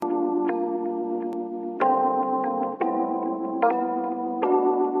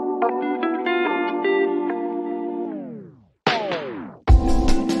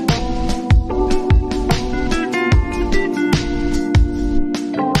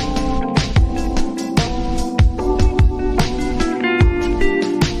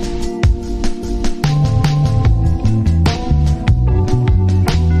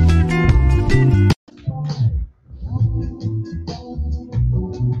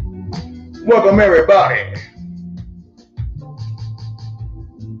Welcome everybody.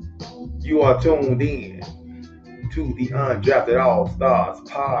 You are tuned in to the Undrafted All-Stars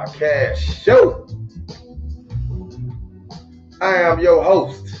podcast show. I am your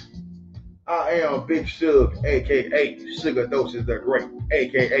host. I am Big Suge, aka Sugar Doses the Great,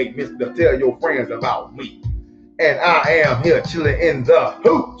 aka Mr. Tell Your Friends About Me. And I am here chilling in the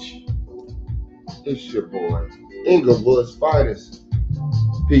hooch. It's your boy, Inglewood's finest,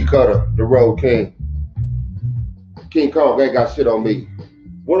 P. Cutter, the Road King. King Kong ain't got shit on me.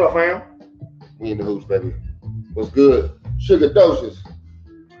 What up, fam? We in the hooch, baby. What's good? Sugar Doses.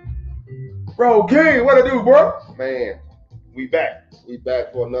 Bro, King, what it do, bro? Man, We back. we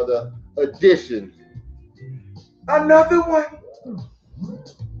back for another edition. Another one.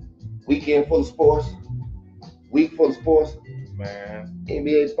 Weekend full of sports. Week full of sports. Man.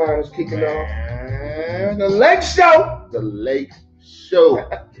 NBA Finals kicking off. Man. The Lake Show. The Lake Show.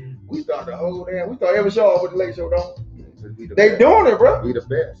 We start the whole damn. We start every show off with the Lake Show, don't We the they? best. Doing it, bro. We the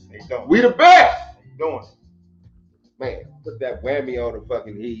best. They doing it. We the best. They doing Man, put that whammy on the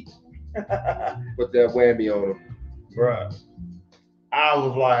fucking Heat. it. Put that whammy on them. Bruh. I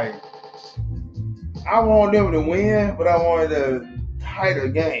was like, I wanted them to win, but I wanted a tighter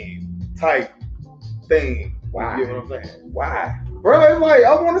game type thing. Why? You know what I'm saying? Why? Bro, it's like,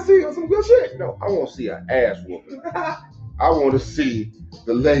 I want to see some good shit. No, I want to see an ass whooping. I want to see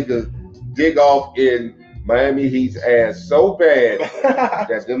the Lakers dig off in Miami Heat's ass so bad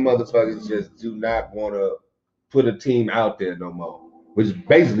that them motherfuckers just do not want to put a team out there no more. Which is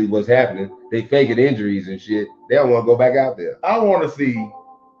basically what's happening. They faking injuries and shit. They don't want to go back out there. I want to see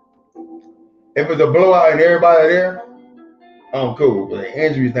if it's a blowout and everybody there. I'm cool, but the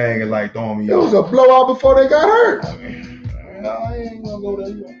injury thing is like throwing me It was off. a blowout before they got hurt. I mean, I ain't gonna go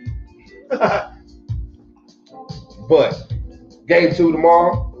there. But game 2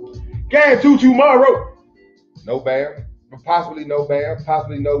 tomorrow, Game 2 tomorrow. no Bam. Possibly no Bam.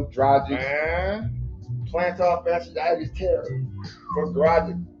 Possibly no Dragic. Man, plantar fasciitis tear for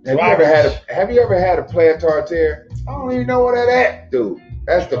Dragic. Have you ever had a plantar tear? I don't even know what that at. Dude,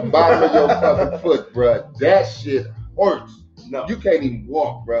 that's the bottom of your fucking foot, bruh. That shit hurts. No. You can't even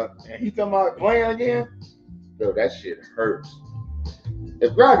walk, bruh. And he talking about playing again? Dude, that shit hurts.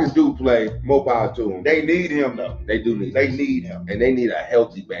 If Dragic do play, more power to them. They need him though. They do need They him. need him. And they need a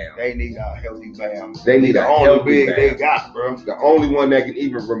healthy Bam. They need a healthy Bam. They need the a only healthy big Bam. they got, bro. The only one that can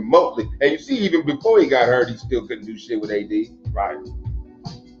even remotely. And you see, even before he got hurt, he still couldn't do shit with AD. Right.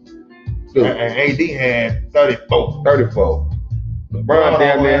 Dude, And AD had 34. 34. LeBron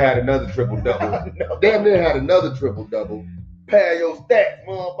damn near had another triple-double. No. Damn near had another triple-double. Pad your stats,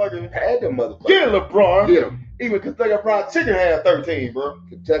 motherfucker. Had them motherfuckers. Get it, LeBron. Get him. Even Kentucky Fried Chicken had 13, bro.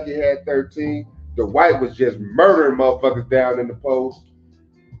 Kentucky had 13. The White was just murdering motherfuckers down in the post.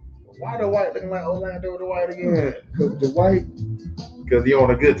 Why the White looking like Orlando the White again? Because the White, Because he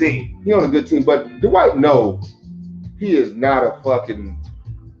on a good team. he on a good team, but the White, no, he is not a fucking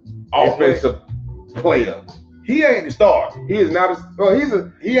offensive player. He ain't the star. He is not a. Well, he's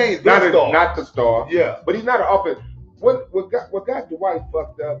a He ain't the star. not the star. Yeah. But he's not an offense. What got Dwight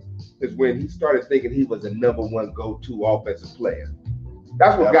fucked up is when he started thinking he was a number one go-to offensive player.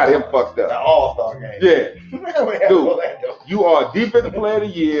 That's what got him fucked The up. All-Star game. Yeah, Dude. you are a defensive player of the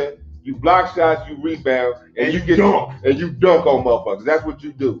year. You block shots, you rebound, and you get dunk. and you dunk on motherfuckers. That's what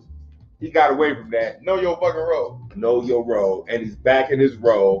you do. He got away from that. Know your fucking role. Know your role, and he's back in his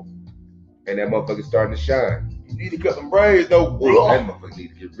role, and that motherfucker's starting to shine. You need to cut some braids, though. Ooh, that motherfucker need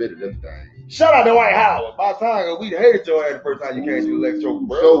to get rid of them things. Shout out to Dwight Howard. By the time we hated your ass the first time you came to the electro,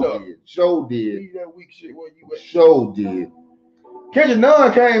 bro. Show did. Leave that weak shit where you at. Show did. Kendrick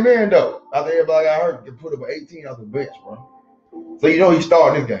Nunn came in though. After everybody got hurt, they put up an 18 off the bench, bro. So you know he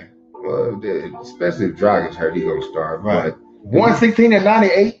started this game. Well, especially if Dragic hurt, he gonna start. Right. But 116 and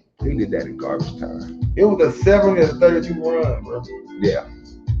 98. he did that in garbage time. It was a 70-32 run, bro. Yeah.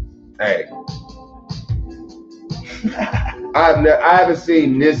 Hey. I haven't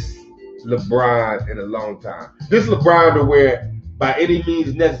seen this LeBron in a long time. This LeBron to where, by any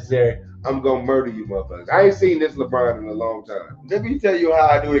means necessary, I'm gonna murder you, motherfuckers. I ain't seen this LeBron in a long time. Let me tell you how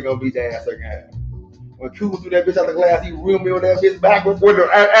I knew they gonna beat that ass second half. When Cooper threw that bitch out the glass, he reeled me on that bitch backwards.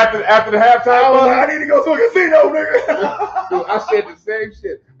 After the halftime, I was like, I need to go to a casino, nigga. dude, I said the same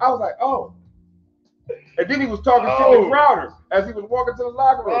shit. I was like, oh. And then he was talking to Oh. Crowder as he was walking to the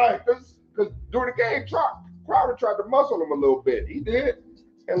locker room. Right. Because during the game, Crowder tried to muscle him a little bit. He did.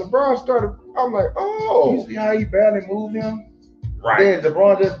 And LeBron started, I'm like, oh. You see how he badly moved him? Right. Then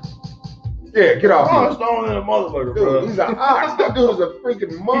LeBron just Yeah, get off LeBron me. stronger than a motherfucker, bro. Dude, he's an ox. That dude is a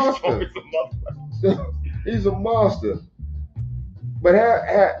freaking He's monster. stronger than a motherfucker. He's a monster. But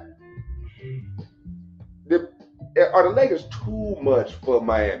are the Lakers too much for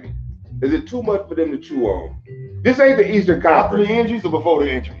Miami? Is it too much for them to chew on? This ain't the Eastern After Conference. the injuries or before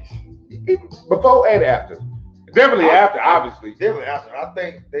the injuries? Before and after. Definitely after, obviously. Definitely after. I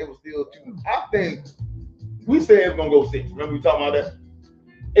think they were still too. I think we said it was gonna go 6. Remember we talking about that?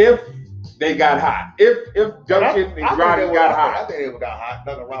 If they got hot. If Duncan and Roddy got hot. I think they got hot.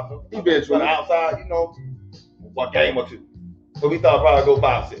 Duncan Robinson. Eventually. But outside, you know, what game or 2. So we thought probably go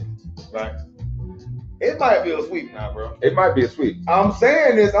 5-6. Right? It might be a sweep now, bro. It might be a sweep. I'm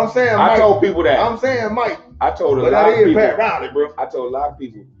saying this. I'm saying Mike. I told people that. I'm saying Mike. I told a But lot that of is people. Pat Riley, bro. I told a lot of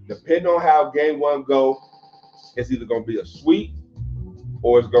people, depending on how game 1 go, it's either gonna be a sweep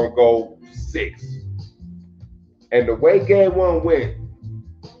or it's gonna go 6. And the way game 1 went.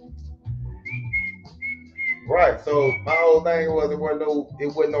 Right. So my whole thing was it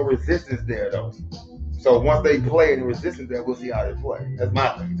wasn't no resistance there though. So once they play and the resistance there, we'll see how they play. That's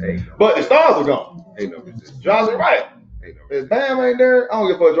my thing. But the stars are gone. Ain't no resistance. Johnson, right. Ain't no If Bam ain't there, I don't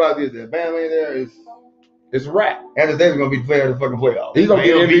give a fuck what Johnson is there. Bam ain't there, it's a wrap. Anthony Davis gonna be the player of the fucking playoffs. He's gonna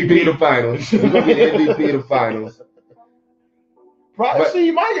get MVP of the finals. He's gonna get MVP of the finals. Probably see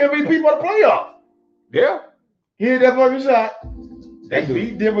he might get MVP for the playoffs. Yeah. He hit that fucking shot. They They do.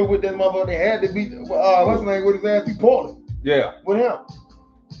 beat Denver with that motherfucker. They had to beat what's his name with his ass beat Portland Yeah. with him.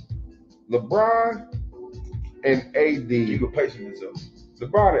 LeBron and AD. Keep it patient yourself.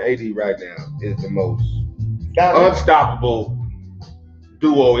 LeBron and AD right now is the most Got it. unstoppable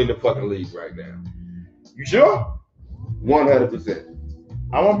duo in the fucking league right now. You sure? 100%.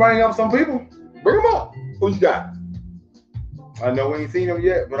 I'm gonna bring up some people. Bring them up. Who you got? I know we ain't seen them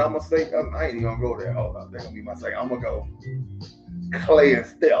yet, but I'm gonna say I ain't even gonna go there. Hold up, that's gonna be my second. I'm gonna go Clay and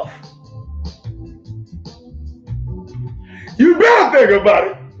Steph. You better think about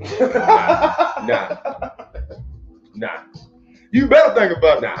it. Nah. You better think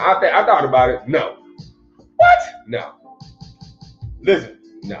about it. Nah. I thought about it. No. What? No. Listen,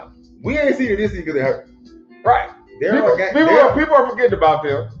 No. we ain't seen it this season because they hurt. Right. People are forgetting about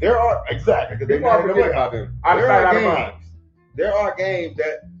them. There are exactly because People are forgetting about them. Out of There sight, are out of games. mind. There are games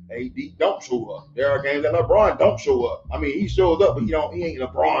that AD don't show up. There are games that LeBron don't show up. I mean, he shows up, but he ain't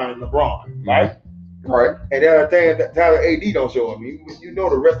LeBron, right? Right. And there are things that Tyler AD don't show up. I mean, you know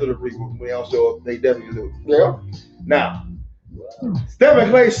the rest of the people when they don't show up, they definitely lose. Yeah. Now, Steph and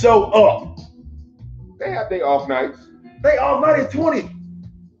Clay show up. They have their off nights. They off night is 20.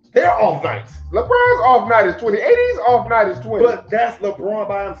 They're off nights. LeBron's off night is 20. AD's off night is 20. But that's LeBron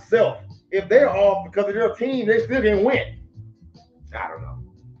by himself. If they're off because of their team, they still can win. I don't know.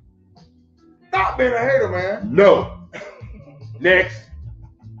 Stop being a hater, man. No. Next.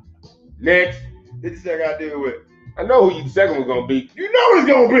 This is what I got to deal with. I know who your second one's gonna be. You know what it's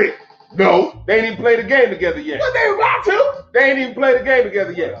going to be. No. They ain't even played the game together yet. But they about to. They ain't even played the game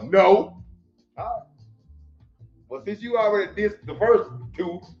together yet. No. All right. Well, since you already dissed the first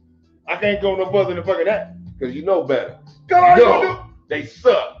 2, I can't go no further than fucking that. Because you know better. Come No. on, They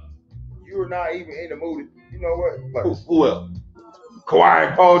suck. you're not even in the mood. You know what? Like, Who else? Kawhi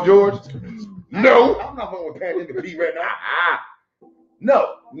and Paul George? No. I'm not going with Pandemic P right now. Ah,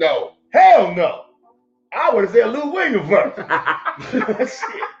 No. Hell no. I would have said Lou Williams first.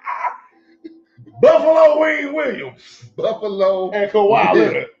 Shit. Buffalo Wayne Williams Buffalo. and Kawhi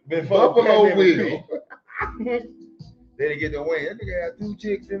Leonard. Been fucking Buffalo Pandemic Will. P. They didn't get the win. That nigga had 2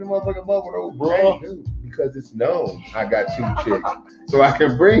 chicks in the motherfucking Buffalo, bro. Hey, dude, because it's known I got 2 chicks. So I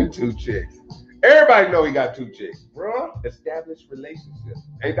can bring 2 chicks. Everybody know he got 2 chicks. Bro. Established relationship.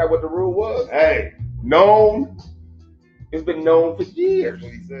 Ain't that what the rule was? Hey. Known. It's been known for years. That's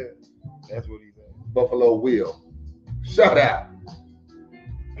what he said. That's what he said. Buffalo Will. Shut out.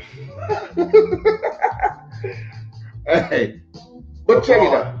 Hey. But check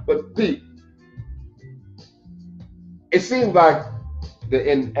it out. But Pete, it seems like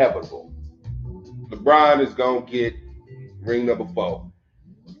the inevitable. LeBron is gonna get ring number 4.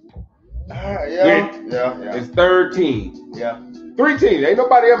 Yeah. His 3rd team. Yeah. 3 teams. Ain't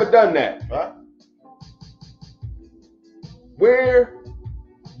nobody ever done that. Right? Where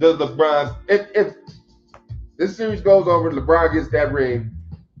does LeBron, if this series goes over, LeBron gets that ring,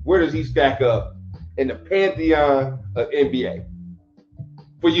 where does he stack up in the pantheon of NBA?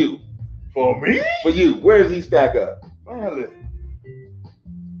 For you. For me? For you. Where does he stack up? Man, listen.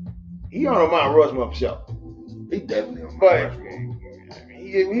 He on a Mount Rushmore show. He definitely on But my Rushmore.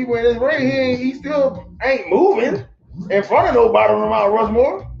 he went his ring, he still ain't moving in front of nobody on Mount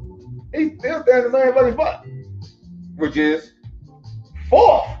Rushmore. He still standing in the same fucking spot. Which is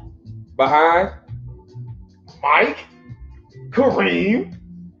 4th. behind Mike, Kareem,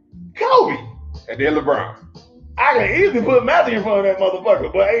 Kobe. and then LeBron. I can easily put Matthew in front of that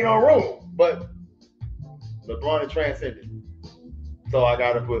motherfucker, but ain't no room. But LeBron is transcended. So I ain't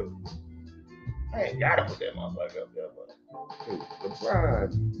gotta put that motherfucker up there, but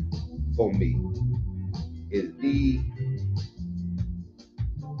LeBron, for me, is the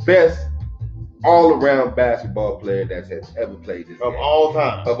best all-around basketball player that has ever played this of game. all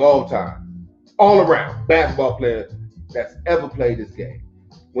time. Of all time. All-around basketball player that's ever played this game.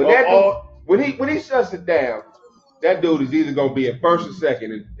 When he shuts it down, that dude is either gonna be in first or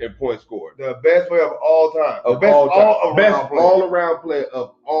second in points scored. The best player of all time. The best all-around player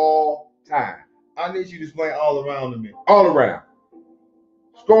of all time. I need you to explain all around to me. All around.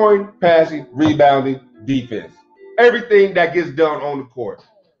 Scoring, passing, rebounding, defense. Everything that gets done on the court.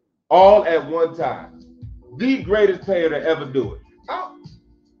 All at one time. The greatest player to ever do it.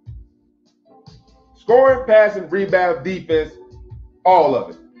 Scoring, passing, rebound, defense, all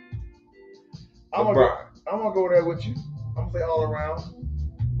of it. I'm gonna go there with you. I'm gonna say all around.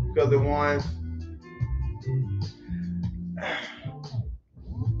 Because the ones.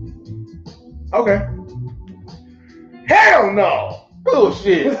 Okay. Hell no!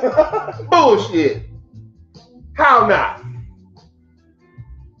 Bullshit. Bullshit. How not?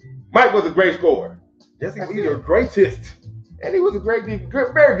 Mike was a great scorer. Yes, he was the greatest. And he was a very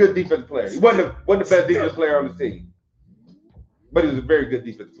good defensive player. He wasn't the best defensive player on the team. But he was a very good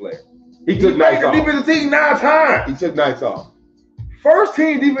defensive player. He took nights off. Defensive team 9 times. He took nights off. First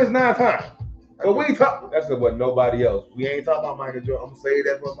team defense 9 times. But we talk. That's what nobody else. We ain't talking about Michael Jordan. I'm gonna say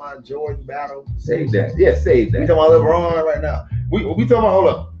that for my Jordan battle. Save that. Yeah, save that. We talking about LeBron right now. We talking about, hold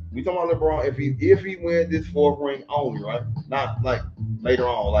up. We talking about LeBron if he wins this 4th ring only, right? Not like later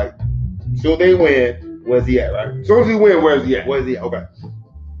on. Like, so they win, where's he at, right? As soon as he win, where's he at? Where's he at? Okay.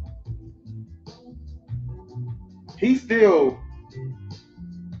 He's still,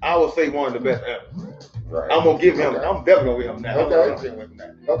 I would say, one of the best ever. Right. I'm gonna give him. Okay. I'm definitely gonna give him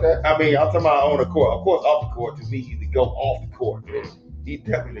that. Okay. I mean, I'm talking about on the court. Of course, off the court to me, he's the go off the court. He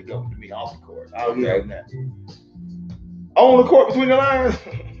definitely go to me off the court. I'll give him that. On the court between the lines,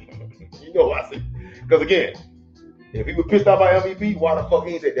 you know what I see. Because again, if he was pissed off by MVP, why the fuck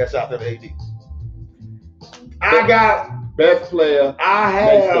he ain't take that shot to the AD? I got best player.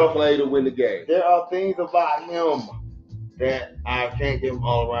 Makes the play to win the game. There are things about him that I can't give him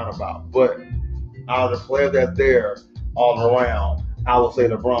all around about, but out of the players that's there all around, I would say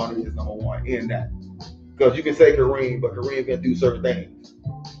LeBron is number 1 in that. Because you can say Kareem, but Kareem can do certain things.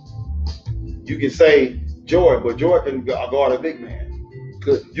 You can say Jordan, but Jordan can guard a big man.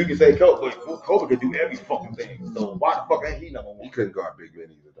 You can say Kobe, but Kobe can do every fucking thing. So why the fuck ain't he number 1? He couldn't guard big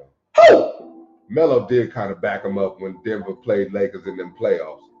men either, though. Oh! Melo did kind of back him up when Denver played Lakers in them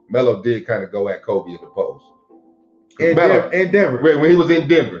playoffs. Melo did kind of go at Kobe in the post. In Denver. When he was in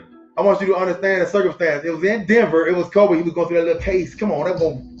Denver. I want you to understand the circumstance. It was in Denver. It was Kobe. He was going through that little case. Come on, they're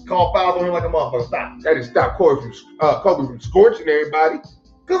going to call fouls on him like a motherfucker. Stop. That didn't stop Kobe from scorching everybody.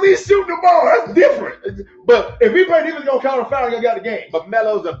 Because he's shooting the ball. That's different. But if he played, he was going to count a foul and he got the game. But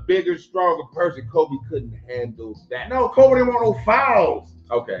Melo's a bigger, stronger person. Kobe couldn't handle that. No, Kobe didn't want no fouls.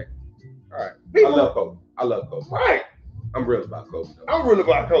 Okay. All right. I love Kobe. Right. I'm real about Kobe, though. I'm real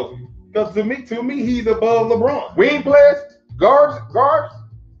about Kobe. Because to me, he's above LeBron. Wing players, guards,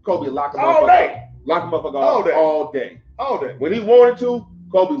 Kobe lock him up all day. Lock him up all day. All day. When he wanted to,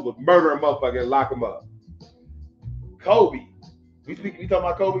 Kobe would murder him up and lock him up. Kobe. We talking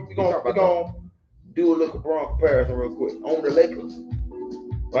about Kobe. We're gonna do a little LeBron comparison real quick. On the Lakers.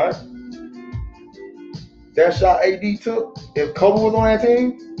 Right? That shot AD took, if Kobe was on that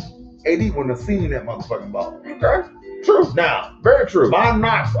team, AD wouldn't have seen that motherfucking ball. Okay. True. Now, very true. My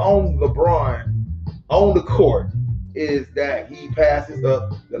knocks on LeBron on the court is that he passes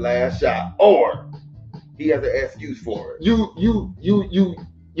up the last shot, or he has an excuse for it.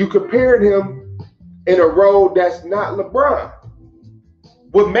 You compared him in a role that's not LeBron.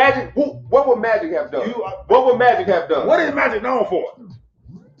 What would Magic have done? What would Magic have done? What is Magic known for?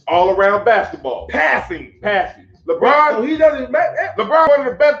 All around basketball. Passing. LeBron, so he doesn't. LeBron one of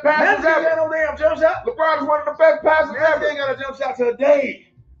the best passers ever. Magic ain't got no damn jump shot. LeBron is one of the best passers ever. Magic ain't got a jump shot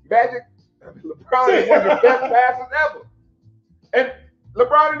today. LeBron is one of the best passers ever. And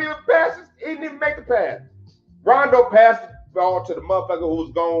LeBron didn't even pass it. He didn't even make the pass. Rondo passed the ball to the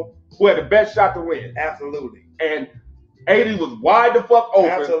motherfucker who had the best shot to win. Absolutely. And AD was wide the fuck open.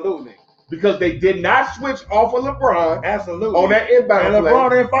 Absolutely. Because they did not switch off of LeBron. Absolutely. On that inbound and LeBron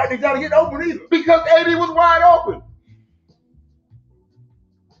didn't fight to try to get open either. Because AD was wide open.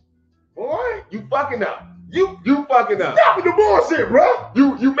 Boy, you fucking up. You fucking up. Stop with the bullshit, bro.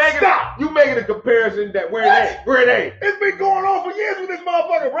 You making a comparison that where it ain't. It's been going on for years with this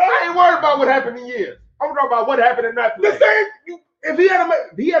motherfucker, bro. I ain't worried about what happened in years. I'm talking about what happened in that play. The same. If AD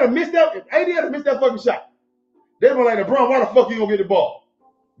had missed that fucking shot, They were like, LeBron, why the fuck you gonna get the ball?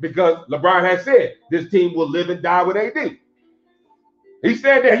 Because LeBron has said this team will live and die with AD. He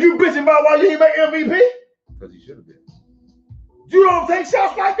said that. And you bitching about why you ain't make MVP? Because he should have been. You don't take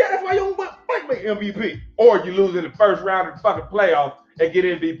shots like that. That's why you don't make MVP. Or you lose in the first round of the fucking playoffs and get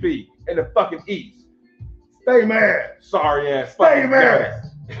MVP in the fucking East. Stay mad. Sorry ass. Stay mad.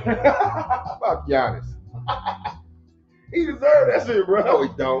 Fuck Giannis. He deserved that shit, bro. No, he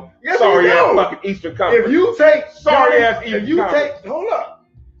don't. Yes, sorry he ass do. fucking Eastern Conference. If you take sorry Giannis, ass Eastern Conference. hold up,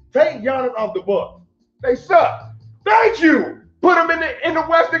 take Giannis off the Bucks. They suck. Thank you. Put him in the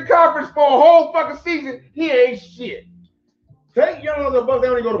Western Conference for a whole fucking season. He ain't shit. Take Giannis off the Bucks. They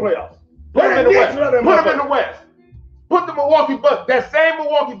only go to playoffs. Put him in the West. Put him in the West. Put the Milwaukee Bucks, that same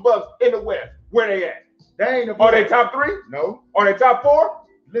Milwaukee Bucks, in the West. Where they at? They ain't the Are they top 3? No. Are they top 4?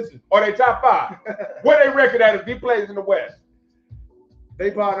 Listen. Are they top 5? Where they record at if he plays in the West?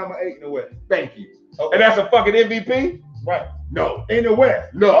 They probably number 8 in the West. Thank you. Okay. And that's a fucking MVP? Right. No. In the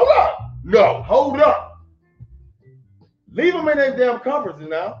West. No. Hold up. No. Hold up. Leave them in their damn conferences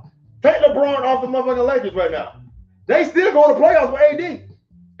now. Take LeBron off the motherfucking Lakers right now. They still go to playoffs with AD.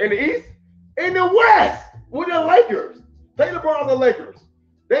 In the East? In the West with the Lakers. Take LeBron off the Lakers.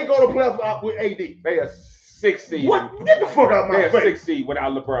 They go to playoffs with AD. They a 6 seed. What? Get the fuck out of my They a face. 6 seed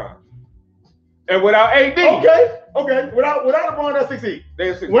without LeBron. And without AD. Okay. Without LeBron, that's 6 seed. They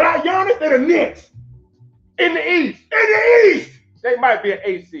a 6 Without Giannis, they're the Knicks. in the East. In the East. They might be an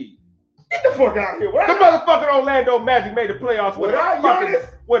 8 seed. Get the fuck out of here. The motherfucking Orlando Magic made the playoffs Without Giannis,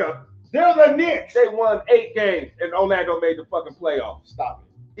 they're the Knicks. They won 8 games and Orlando made the fucking playoffs. Stop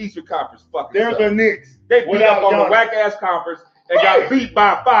it. Eastern Conference fucking They're suck. the Knicks. They beat up on Giannis. a whack ass conference and Right. got beat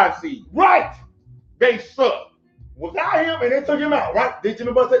by a 5 seed. Right. They suck. Without him, and they took him out, right? They took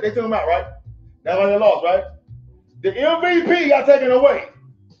him out, right? That's why they lost, right? The MVP got taken away.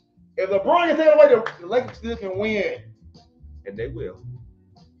 If LeBron gets taken away, the Lakers still can win. And they will.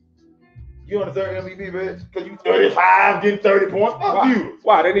 You understand MVP, bitch? Because you 35, getting 30 points. Fuck you.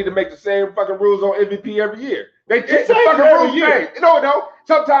 Why? They need to make the same fucking rules on MVP every year. They change It the changes fucking every rules. year. Change. No.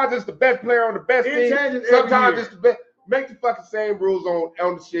 Sometimes it's the best player on the best It team. changes every Sometimes year. it's the best. Make the fucking same rules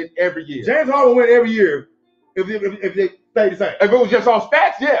on the shit every year. James Harden win every year if they stay the same. If it was just on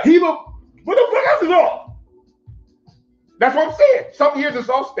stats, yeah. He will. What the fuck else is off? That's what I'm saying. Some years it's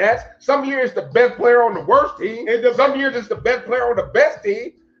all stats. Some years it's the best player on the worst team. Some years it's the best player on the best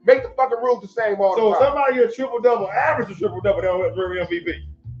team. Make the fucking rules the same all the So time. somebody get a triple-double, average a triple-double, they don't have MVP.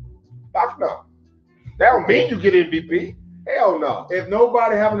 Fuck no. That don't mean you get MVP. Hell no. If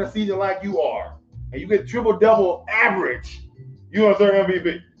nobody having a season like you are, and you get triple-double average, you don't deserve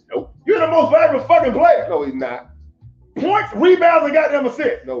MVP. Nope. You're the most valuable fucking player. No, he's not. Points, rebounds, and goddamn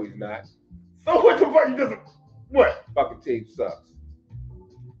assists. No, he's not. So what the fuck you just, what? Fucking team sucks.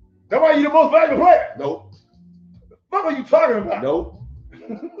 That's why you the most valuable player. Nope. The fuck are you talking about? Nope.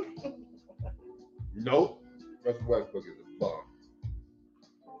 Nope. Russell Westbrook is a bum.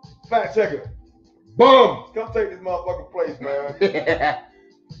 Fact checker. Bum. Come take this motherfucking place, man.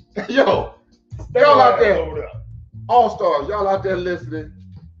 Yo, Stay y'all out ass there. over there. All-stars, y'all out there listening.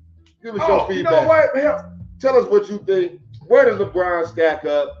 Give us your You feedback. know what, man? Tell us what you think. Where does LeBron stack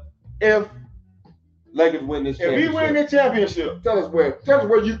up if Lakers win this If championship? we win this championship, Tell us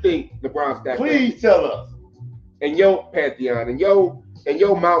where you think LeBron stacks up. please tell us. And your Pantheon, and your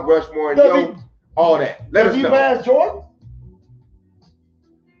Mount Rushmore, and Does your all that. Let us Does he know. pass Jordan?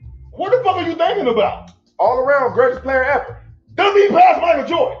 What the fuck are you thinking about? All around, greatest player ever. Does he pass Michael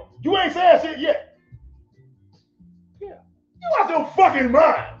Jordan? You ain't saying shit yet. Yeah. You out your fucking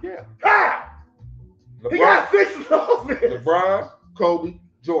mind. Yeah. How? He got 6 losses. LeBron, Kobe,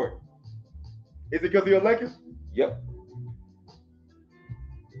 Jordan. Is it because he a Lakers? Yep.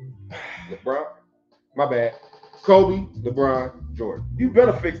 LeBron, my bad. Kobe, LeBron, Jordan. You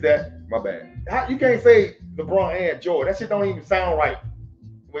better fix that. My bad. You can't say LeBron and Jordan. That shit don't even sound right.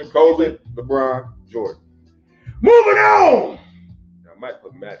 When Kobe, LeBron, Jordan. Moving on. I might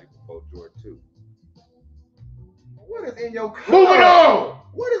put Magic before Jordan too. What is in your cup? Moving on.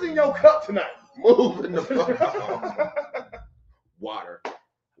 What is in your cup tonight? Moving the fuck on. Water.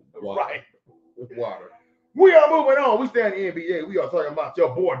 Right. Water. We are moving on. We stay in the NBA. We are talking about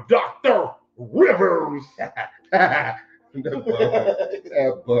your boy Dr. Rivers. That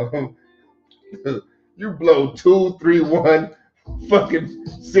bum. You blow 2-3-1 fucking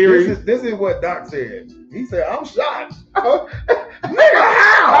series. This is what Doc said. He said, I'm shocked. Nigga,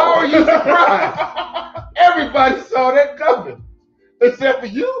 how are you surprised? Everybody saw that coming. Except for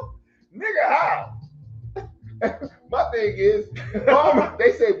you. Nigga, how? My thing is, Ballmer,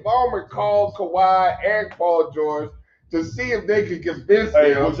 they say Ballmer called Kawhi and Paul George to see if they can convince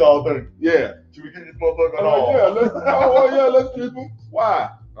Hey, him. what y'all think? Yeah. Should we get this motherfucker Oh, let's keep him. Why?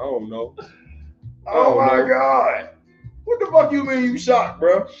 I don't know. Oh my God. What the fuck you mean you shocked,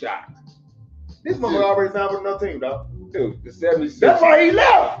 bro? Shocked. This motherfucker already signed with another team, dog. Dude, the 76ers. That's why he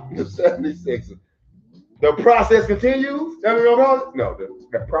left. The 76ers. The process continues? That's what you're gonna call it? No,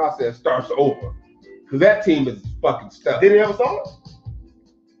 the process starts over. Because that team is fucking stuck. Did he ever start?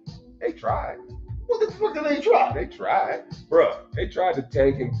 They tried. What the fuck did they try? They tried. Bruh. They tried to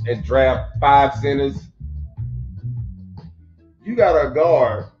tank and draft 5 centers. You got a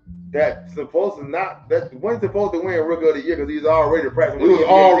guard that wasn't supposed to win Rookie of the Year because he's already practicing. He was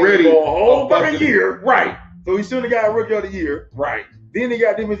already for a whole fucking year. Right. So he shouldn't have got Rookie of the Year. Right. Then he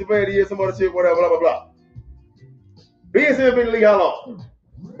got Defensive Player of the Year, some other shit, whatever, blah, blah, blah. Ben Simmons been in the league how long?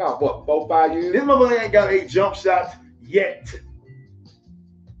 About what, 4-5 years? This motherfucker ain't got 8 jump shots yet.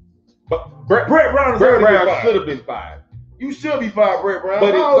 But Brett Brown should have been 5. You should be fired, Brett Brown.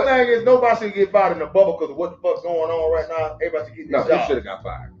 But the whole thing is nobody should get fired in the bubble because of what the fuck's going on right now. Everybody should get he should have got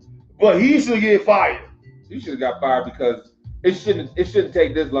fired. But he should get fired. He should have got fired because it shouldn't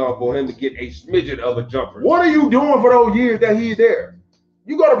take this long for him to get a smidgen of a jumper. What are you doing for those years that he's there?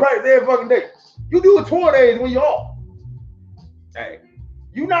 You go to practice every fucking day. You do it 4 days when you're off. Hey.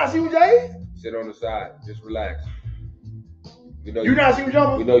 You not shooting J's? Sit on the side. Just relax. We know you not shooting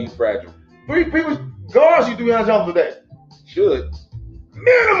jumpers? We know you fragile. 3 people guards you 300 jumpers a day. Should.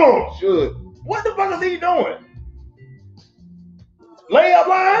 Minimum. Should. What the fuck is he doing? Layup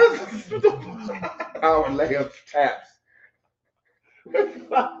lines? Power layups, taps.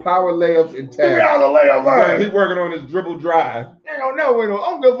 Power layups and taps. 3 hours of layup lines. He's working on his dribble drive. Ain't gonna never win. I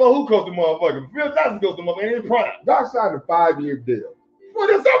don't give a fuck who coached the motherfucker. Phil Johnson coached the motherfucker in his prime. Doc signed a 5-year deal. For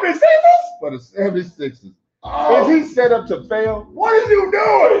the 76ers? For the 76ers. Oh. Is he set up to fail? What is you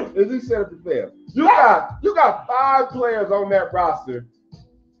doing? Is he set up to fail? You got 5 players on that roster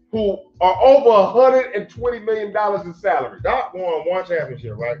who are over $120 million in salary. Doc won 1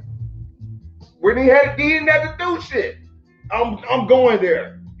 championship, right? When he didn't have to do shit. I'm going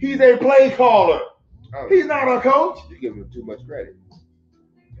there. He's a play caller. He's not a coach. You give him too much credit.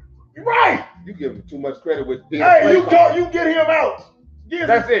 Right. You give him too much credit with being Hey, you get him out.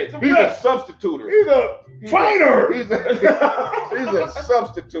 That's it. He's a substituter. He's a trainer. He's a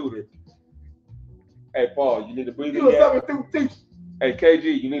substituter. Hey, Paul, you need a breather You yet? a substitute teacher. Hey,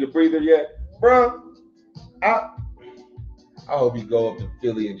 KG, you need a breather yet? Bro, I hope you go up to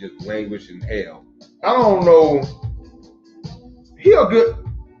Philly and just languish in hell. I don't know. He can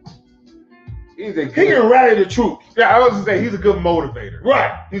rally the troops. Yeah, I was gonna say he's a good motivator.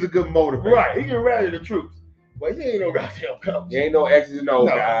 Right. He's a good motivator. Right. He can rally the troops. But he ain't no goddamn coach. He ain't no X's and O's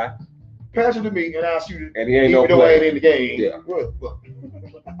guy. Pass it to me and I'll shoot it. And he ain't even no though I player. ain't in the game. Yeah. What the fuck?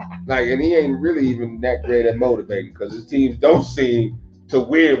 Like, and he ain't really even that great at motivating because his teams don't seem to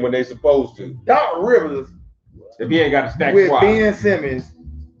win when they supposed to. Doc Rivers If he ain't got a stack with squad. Ben Simmons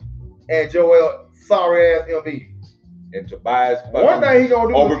and Joel sorry ass MB. And Tobias One thing he gonna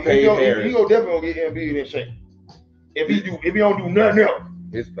do overpaid is he gonna definitely gonna get Embiid in shape. If he don't do nothing else,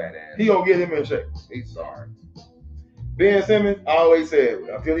 his fat ass. he gonna get him in shape. He's sorry. Ben Simmons, I always said,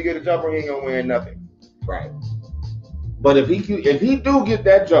 until he get a jumper, he ain't gonna win nothing. Right. But if he do get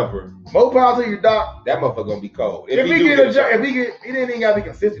that jumper, more power to you, Doc. that motherfucker gonna be cold. If he get a jumper, he didn't even gotta be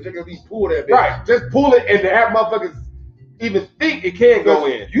consistent just because he pull that bitch. Right. Just pull it and have motherfuckers even think it can go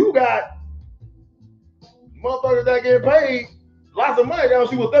in. You got motherfuckers that get paid lots of money. They don't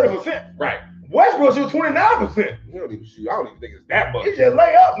shoot with 30%. Right. Westbrook shoot 29%. He don't even shoot. I don't even think it's that much. He just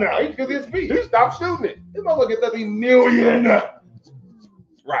lay up now. Because his feet. He stopped shooting it. This motherfucker get 30 million.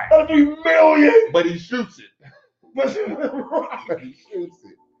 Right. 30 million. But he shoots it. But He shoots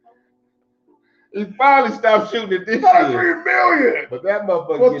it. He finally stopped shooting it this 33 year. million. But that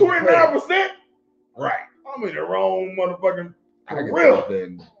motherfucker For getting 29%. Right. I'm in the wrong motherfucking I can real.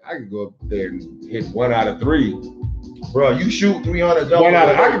 go up there and hit 1 out of 3. Bro, you shoot 300 jumpers.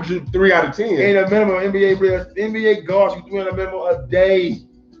 I can shoot 3 out of 10. Ain't a minimum NBA players. NBA guards shoot 300 minimum a day.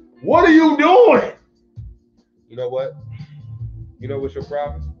 What are you doing? You know what? You know what's your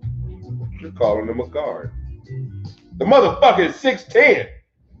problem? You're calling him a guard. The motherfucker is 6'10".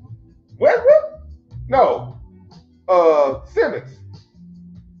 Westbrook? No. Simmons.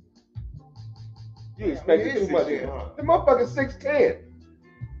 You expected too much. The motherfucker's 6'10".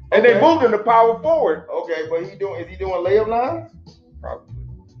 And they moved him to power forward. Okay, but is he doing layup lines? Probably.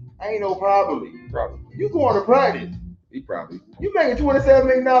 Ain't no probably. Probably. You going to practice. He probably. You making $27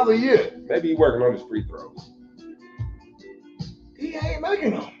 million a year. Maybe he working on his free throws. He ain't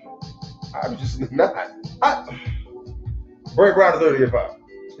making them. I'm just not. Brett Brown deserves to get fired.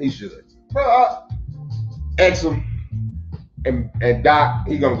 He should. Bro, X him. And Doc,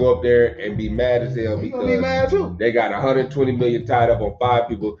 he gonna go up there and be mad as hell He gonna be because mad too. they got 120 million tied up on 5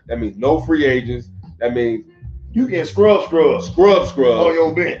 people. That means no free agents. That means You get scrub on on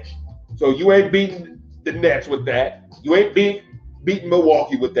your bench. So you ain't beating the Nets with that. You ain't beating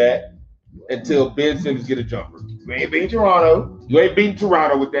Milwaukee with that until Ben Simmons get a jumper. You ain't beating Toronto. You ain't beating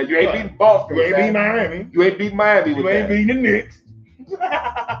Toronto with that. You ain't beating Boston You with ain't that. beating Miami. You ain't beating Miami with You ain't that. beating the Knicks.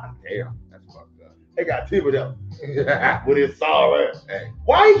 Damn, that's fucked up. They got Thibodeau with his sorry. Hey.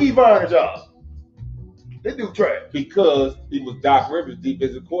 Why he keep firing a job? This dude trash. Because he was Doc Rivers'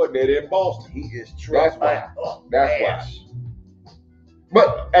 defensive coordinator in Boston. He is trash. That's why. That's why.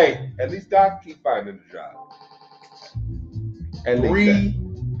 But hey, at least Doc keep finding a job. At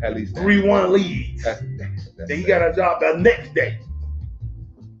least 3-1 leads. Then he got a job the next day.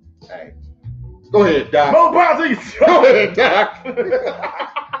 Hey, go ahead, Doc. More power to you. Go ahead, Doc.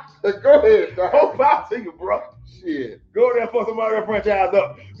 Go ahead, Doc. More power to you, bro. Shit. Go there for somebody to franchise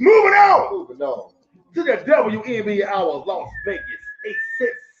up. Moving on. Moving on. To the WNBA Hour, Las Vegas.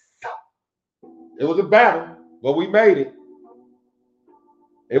 8-6. It was a battle, but we made it.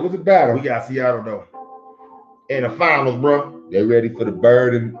 It was a battle. We got Seattle though. In the finals, bro. They ready for the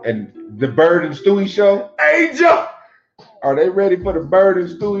Bird and the Bird and Stewie show? Angel! Are they ready for the Bird and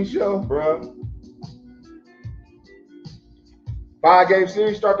Stewie show? Bro. 5-game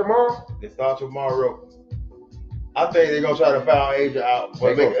series start tomorrow? They start tomorrow. I think they're gonna try to foul Asia out.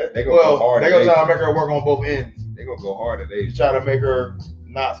 They gonna go hard. They're gonna try to make her work on both ends. They're gonna go hard at Asia. Try to make her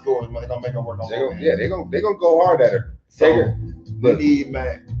not score as much. They're gonna make her work on both ends. Yeah, they're gonna go hard at her. Take her. We need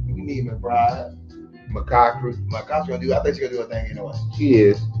McBride. McCaffrey. McCaffrey gonna do. I think she's gonna do a thing anyway. She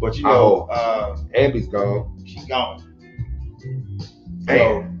is. But you know, Amby's gone. She gone.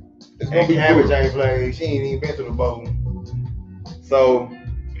 Damn. So It's gonna be Cabbage brutal. ain't played. She ain't even been to the bowl. So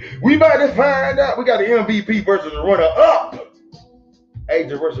we about to find out. We got the MVP versus the runner-up.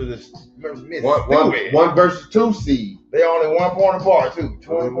 Asia versus Miss Stewie. One versus 2 seed. They only 1 point apart too.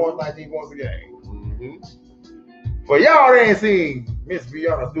 20 points, 19 points a game. Mm-hmm. For y'all that ain't seen Miss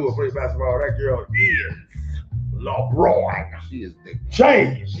Brianna Stewart play basketball, that girl is LeBron. She is the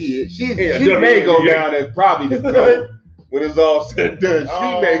Change. She Yeah, may go yeah. down as probably the GOAT when it's all said and done.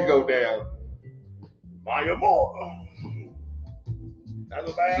 She may go down. Maya Moore. That's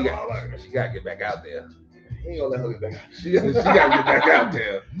a bad one. She got to get back out there. He ain't gonna let her get back. She got to get back out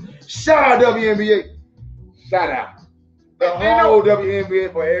there. Shout out WNBA. Shout out. The whole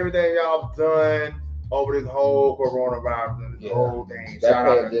WNBA for everything y'all done over this whole coronavirus and this whole thing. That Shout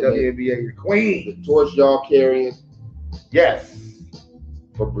out to pandemic. WNBA, the queen. The torch y'all carrying Yes.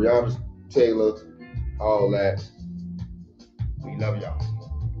 for Breonna Taylor, all that, We love y'all.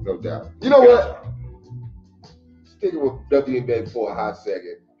 no doubt. You know what? Sticking with WNBA for a hot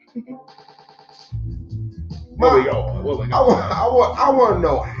second. Where we going? Where we going? I want to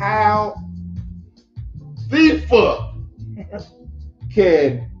know how the fuck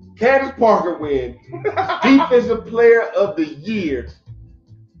can Candace Parker win Defensive Player of the Year,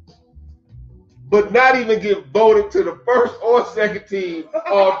 but not even get voted to the first or second team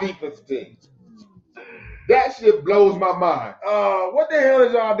all defensive teams? That shit blows my mind. What the hell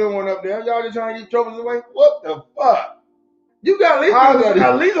is y'all doing up there? Y'all just trying to get trophies away? What the fuck? You got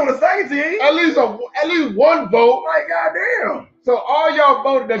at least on the second team. At least one vote. Like, goddamn. So all y'all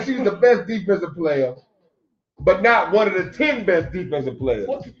voted that she's the best defensive player, but not one of the 10 best defensive players.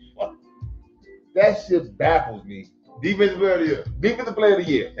 What the fuck? That shit baffles me. Defensive player of the year. Defensive player of the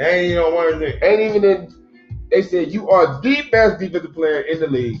year. Ain't even on one of them. Ain't even in. They said you are the best defensive player in the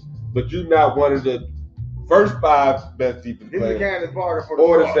league, but you're not one of the first 5 best defensive This is players Candace Parker for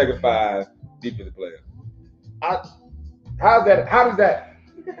or the Star. second 5 defensive players. How does that?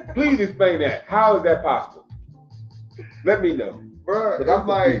 Please explain that. How is that possible? Let me know. Bro, But it's I'm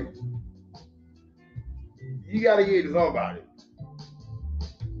like, you gotta give it to somebody.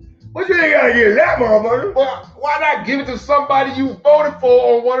 But you ain't gotta give it that motherfucker. Well, why not give it to somebody you voted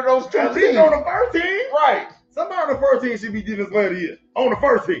for on one of those 2 At teams? least on the first team. Right. Somebody on the first team should be defensive player of the year. On the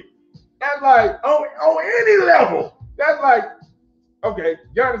first team. That's like, On any level. that's like, okay,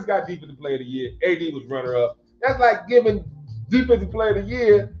 Giannis got defensive player of the year. AD was runner up. That's like giving defensive player of the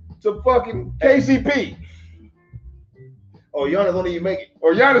year to fucking KCP. Oh, Giannis don't even make it.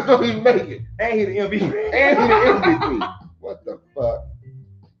 Or Giannis don't even make it. And he the MVP. And he the MVP. What the fuck?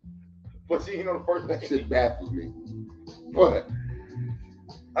 But she ain't on the first That team. shit baffles me. What?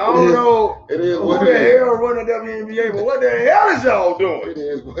 I don't know It is who what the it is. hell running WNBA, but what the hell is y'all doing? It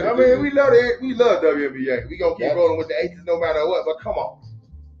is what I it mean, is. we love WNBA. We gonna keep rolling with the aces no matter what. But come on,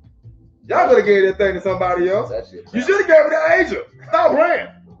 y'all could have gave that thing to somebody else. That shit You should have gave it to Asia. Stop playing.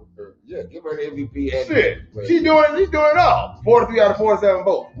 Yeah, give her the MVP. And Shit, she's doing it all. 43 out of 47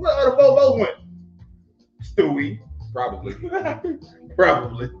 votes. What other 4 votes went? Stewie. Probably.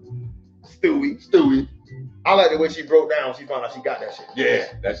 Probably. Stewie. I like the way she broke down when she found out she got that shit. Yeah,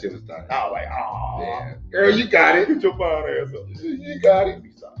 that shit was tight. I was like, oh, Yeah. girl, you got it. Get your fine ass up. You got it.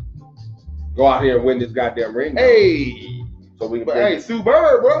 Go out here and win this goddamn ring. Hey. So we can. But hey, Sue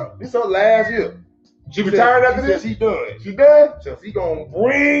Bird, bro, this her last year. She retired after this? She done. She done? So she gonna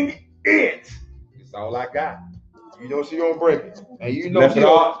bring it. That's all I got. You know she gonna bring it. And you know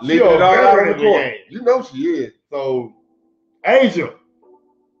leaving it all out on the court. You know she is. So, Angel,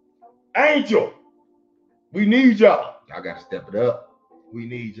 we need y'all. Y'all gotta step it up. We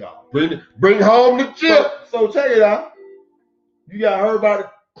need y'all. Bring home the chip. So check it out. You got her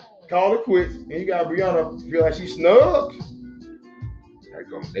about to call it quits, and you got Brianna feel like she snubbed.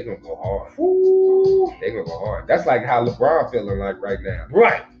 They're gonna go hard. Ooh. They're gonna go hard. That's like how LeBron feeling like right now.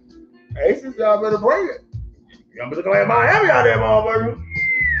 Right. Aces, y'all better bring it. Y'all better go like Miami out there, motherfucker.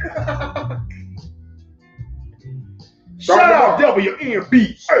 Shout out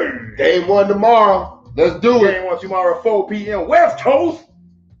WNB. Game 1 tomorrow. Let's do it. Game 1 tomorrow, 4 p.m. West Coast.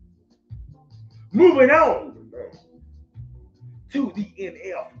 Moving on to the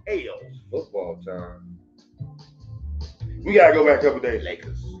NFL. Football time. We gotta go back a couple days.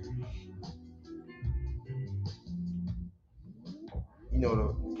 Lakers. You know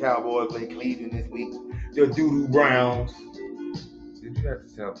the Cowboys play Cleveland this week. The Doo-Doo Browns. Did you have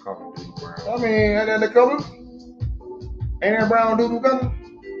to tell them call them Doo-Doo Browns? I mean, ain't that the color? Ain't that brown doo-doo color?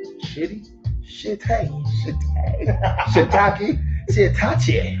 Shitty? Shiitake.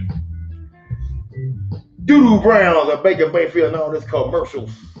 Doo-Doo Browns are Baker Mayfield and all this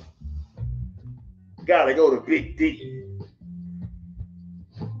commercials. Gotta go to Big D.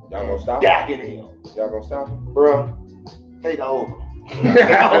 Y'all gonna stop Dak in him. Y'all gonna stop him? Bro, take the over.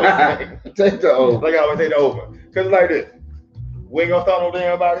 Take the over. Like I always take the over. Cause it's like this. We ain't gonna start no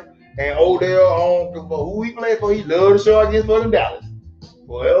damn body. And Odell, for who he played for, he loved to show out against fucking Dallas.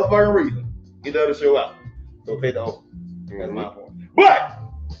 For whatever fucking reason. He loved to show out. So take the over. That's my point. But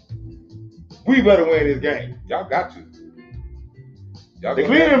we better win this game. Y'all got to. Y'all The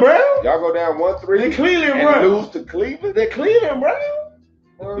Cleveland Browns? Y'all go down 1-3. The Cleveland and Browns. lose to Cleveland? The Cleveland Browns?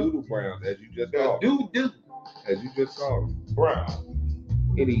 The Doo-Doo Browns, as you just called. Doo-Doo As you just called them. Browns.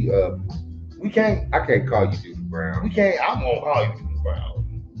 We can't. I can't call you Doo-Doo Brown. We can't. I'm gonna call you Doo-Doo Browns.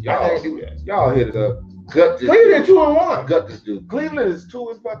 I can't do that. Y'all hit it up. Gut this Cleveland dude. 2-1. Gut this dude. Cleveland is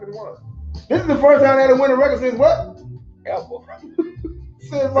 2-1. This is the first time they had a winning record since what? Ever.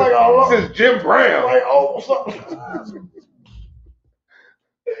 Since like a Since Jim Brown. Like something.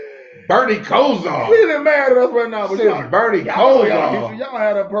 Bernie Kosar. Cleveland mad at us right now. But Since Bernie y'all Kosar.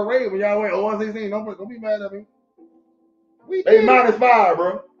 had a parade when y'all went 0-16. Don't be mad at me. We They did. -5,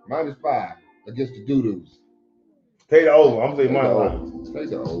 bro. -5 against the Doo-Doos. Take the over. I'm saying -5. Take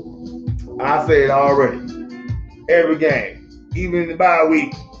the over. I said already. Every game, even in the bye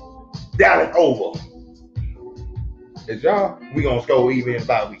week, Dallas over. Is y'all? We gonna score even in the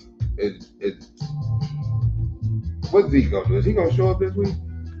bye week. What's he gonna do? Is he gonna show up this week?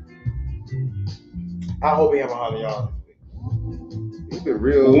 I hope he have 100 yards this week. He's been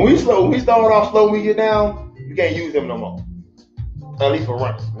real. When we start off slow, we get down, you can't use him no more. At least for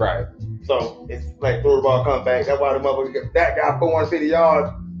running. Right. So it's like throw the ball, come back. That's why the motherfucker that guy 450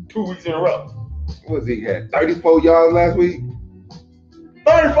 yards 2 weeks in a row. What was he had? 34 yards last week?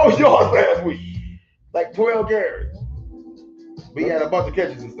 34 yards last week. Like 12 carries. But he had a bunch of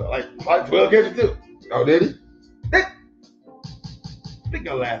catches and stuff. Like 12 catches too. Oh, did he? Speaking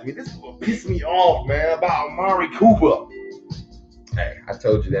of last week, this is what pissed me off, man, about Amari Cooper. Hey, I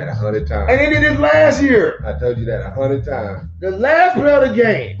told you that 100 times. And they did this last year. I told you that 100 times. The last play of the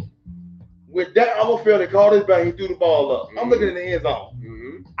game, with that other field, they called his back, he threw the ball up. I'm looking in the end zone.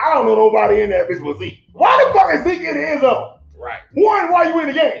 Mm-hmm. I don't know nobody in that bitch but Zeke. Why the fuck is Zeke in the end zone? Right. One, why you in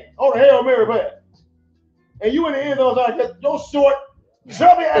the game? On the Hail Mary pass. And you in the end zone trying to catch your short,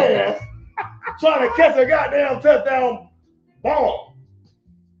 chubby ass trying to catch a goddamn touchdown ball.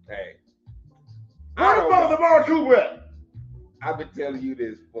 Hey. Where the fuck is Amari Cooper at? I've been telling you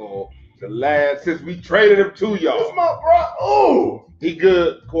this for the last, since we traded him to y'all. This my bro. Ooh. He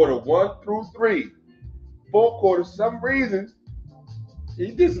good quarter 1 through 3. 4 quarters, some reason,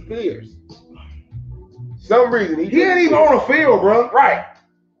 he disappears. Some reason He ain't even on the field, bro. Right.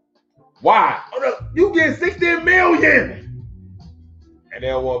 Why? You get $60 million. And they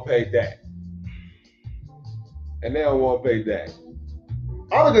don't want to pay that.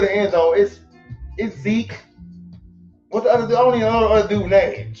 I look at the end zone. It's Zeke. What's the other dude? I don't even know the other dude's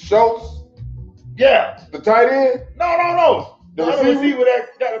name. Schultz, Yeah. the tight end. No. The The receiver that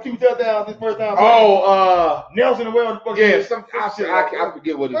got the 2 touchdowns his first time. Oh, Nelson and whatever the fuck. yeah, I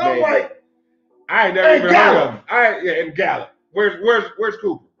forget what his I'm name like, is. I ain't never even Gallup. heard of him. And Gallup. Where's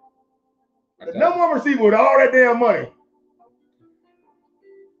Cooper? The number one receiver with all that damn money.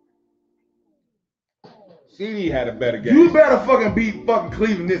 CD had a better game. You better fucking beat fucking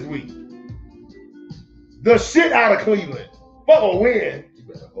Cleveland this week. The shit out of Cleveland. Fuck a win. You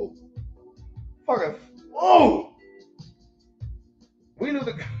better hope. Fucking, oh. We lose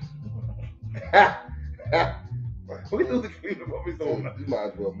the we lose the Cleveland. I'm gonna be so mad. You might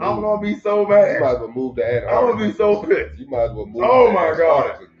as well move. I'm gonna be so You might mad. as well move to Antarctica. I'm gonna be so pissed. You might as well move. Oh to my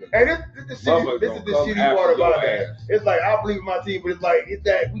God. Antarctica. And this is the shitty part about that. It's like I believe in my team, but it's like it's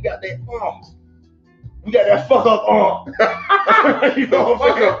that we got that arm. We got that fuck up arm. You know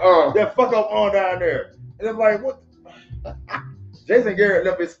what I'm saying? That fuck up arm down there. And I'm like, what? Jason Garrett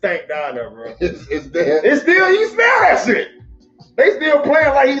left his stank down there, bro. It's there. It's still, you smell that shit. They still playing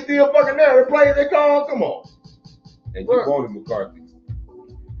like he's still fucking there. The players they call, come on. And you wanted McCarthy.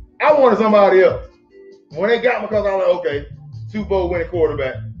 I wanted somebody else. When they got McCarthy, I was like, okay, Super Bowl winning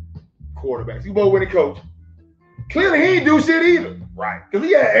quarterback, Super Bowl winning coach. Clearly, he ain't do shit either. Right. Because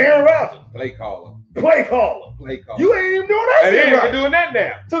he had Aaron Rodgers. Play caller. You ain't even doing that And shit he ain't right. doing that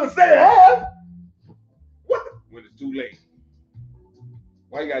now. To the second half. What the? When it's too late.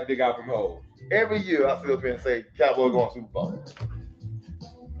 Why you gotta dig out from holes? Every year I sit up here and say, Cowboys going Super Bowl.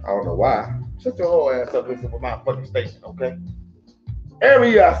 I don't know why. Shut your whole ass up, listen to my fucking statement, okay?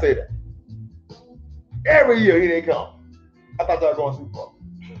 Every year I say that. Every year here they come. I thought y'all were going Super Bowl.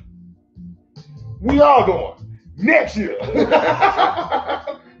 We all going. Next year.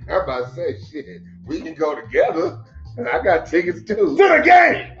 I'm about to say, shit, we can go together. I got tickets too. To the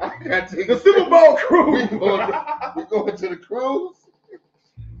game. I got The tickets. Super Bowl cruise. We going to the cruise.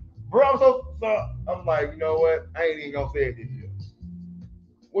 Bro, I'm like, you know what? I ain't even gonna say it this year.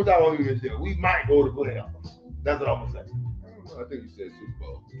 What y'all want to do this year? We might go to playoffs. That's what I'm gonna say. I don't know. I think you said Super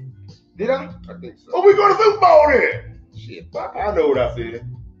Bowl. Did I? I think so. Oh, we going to Super Bowl then. Shit, I know what I said.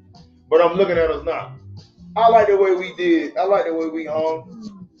 But I'm looking at us now. I like the way we did. I like the way we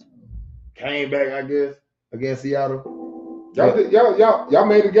hung. Came back, I guess, against Seattle. Y'all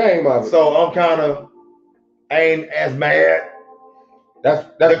made a game of it. So I'm kind of ain't as mad. That's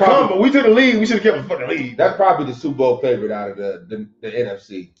But we took the lead. We should have kept the fucking lead. That's probably the Super Bowl favorite out of the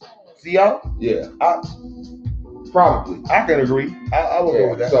NFC. Seattle? Yeah. Probably. I can agree. I will go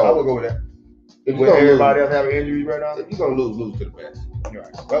with that. So, I will go with that. If With everybody else having injuries right now. If you're gonna lose to the best.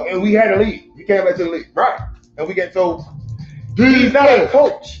 Right. Well, and we had a lead. We came back to the lead. Right. And we get told he's not a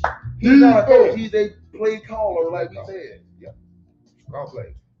coach. He's not a coach. He's a play caller, like we said. Yeah. Strong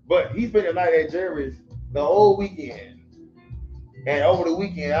play. But he spent the night at Jerry's the whole weekend. And over the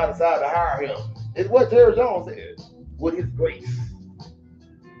weekend, I decided to hire him. It's what Jerry Jones said. With his grace.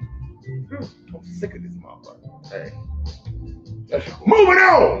 I'm sick of this motherfucker. Hey. Moving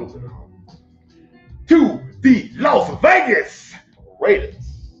on to the Las Vegas Raiders.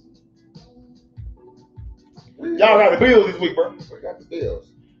 Y'all got the Bills this week, bro. We got the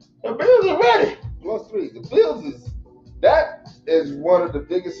Bills. The Bills are ready. +3. The Bills that is one of the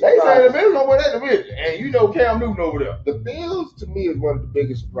biggest They say surprises. the Bills gonna win that division, and you know Cam Newton over there. The Bills, to me, is one of the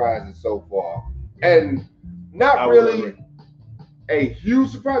biggest surprises so far. And not I really agree. a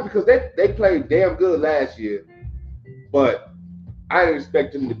huge surprise because they played damn good last year, but I didn't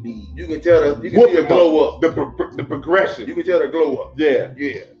expect them to be. You can tell you can see the glow up. The progression. You can tell the glow up. Yeah.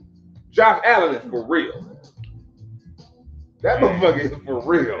 Yeah. Josh Allen is for real. That Man. motherfucker is for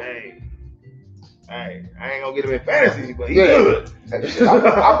real. I ain't gonna get him in fantasy, but he's Yeah. good. I'm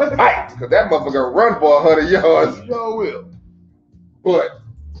hyped because that motherfucker run for 100 yards. He sure will. But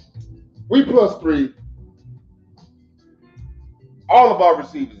we +3. All of our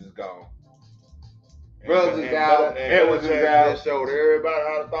receivers is gone. Ruggs is out. Edwards is out. Just showed everybody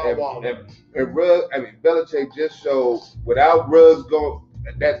how to stop walking. And Belichick just showed without Ruggs going,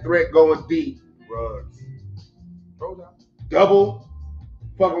 that threat going deep, Ruggs. double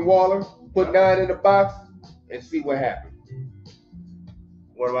fucking Waller, put 9 in the box, and see what happens.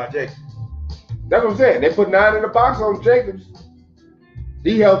 What about Jake? That's what I'm saying. They put 9 in the box on Jacobs.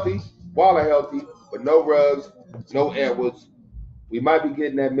 He healthy, Waller healthy, but no Ruggs, no Edwards. We might be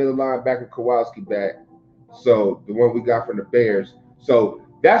getting that middle linebacker Kowalski back. So the one we got from the Bears. So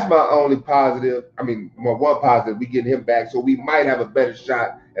that's my only positive. I mean, my one positive, we getting him back. So we might have a better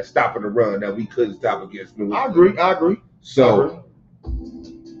shot at stopping the run that we couldn't stop against New England. I agree. So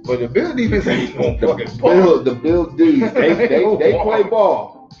but the Bills defense ain't no fucking the Bills D's, they play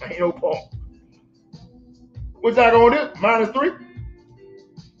ball. Ain't no pump. What y'all gonna do? -3?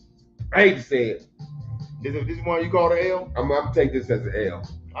 I hate to say it. This one you call the L? I'm gonna take this as an L.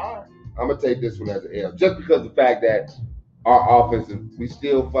 All right. I'm gonna take this one as an L, just because of the fact that our offense, we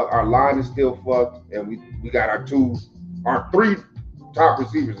still fuck. Our line is still fucked, and we got our 3 top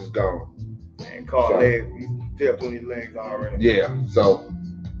receivers is gone. And Carl legs, he stepped on his legs already. Yeah, so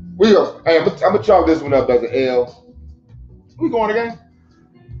we go. Hey, I'm gonna chalk this one up as an L. We going to the game?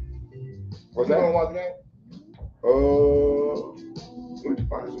 What's You that? gonna watch the game? We need to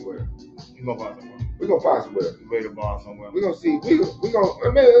find somewhere. You gonna find somewhere? We're gonna find somewhere. Ready to ball somewhere. We're gonna see. We gonna.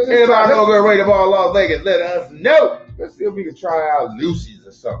 Anybody know go ready to ball Las Vegas? Let us know. Let's see if we can try out Lucy's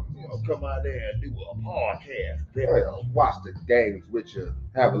or something. You know, come out there and do a podcast. Hey, watch the games with you.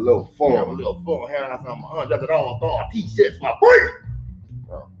 Have a little fun. Have a little fun. Have some $100 T-shirts for free.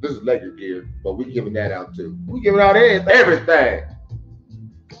 This is Laker gear, but we're giving that out too. We giving out everything.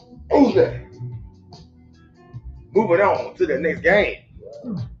 Who's that? Moving on to the next game.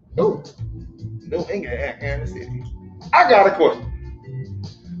 Ooh. New England at Kansas City. I got a question.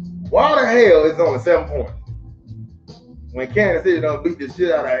 Why the hell is it only 7 points? When Kansas City done beat the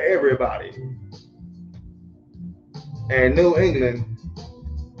shit out of everybody. And New England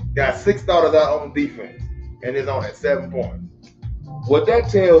got 6 starters out on defense. And it's on at 7 points. What that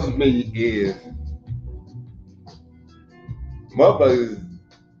tells me is motherfuckers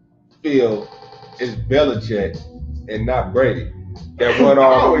feel it's Belichick and not Brady that won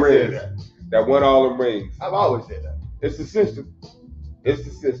all the rings. That won all the rings. I've always said that. It's the system. It's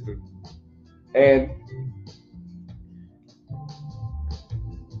the system. And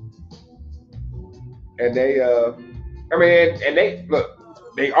they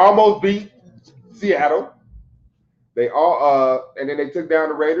they almost beat Seattle. They all and then they took down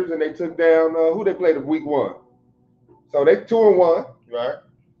the Raiders and they took down who they played in week 1. So they 2-1. Right.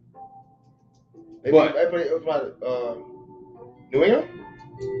 They played New England?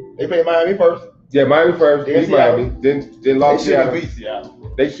 They played Miami first. Yeah, Miami first. Beat Miami. Then lost Seattle.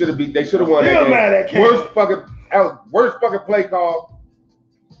 They should have beat Seattle. They should have won that game. Worst fucking play call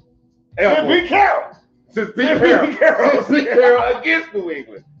ever. Since Pete Carroll against New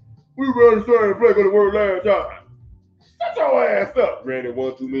England. We run the same play for the word last time. Shut your ass up. Ran it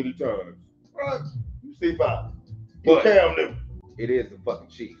one too many times. Right. You see 5. But Cam Newton. It is the fucking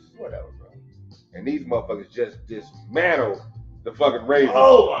Chiefs. Whatever, bro. And these motherfuckers just dismantled the fucking Ravens.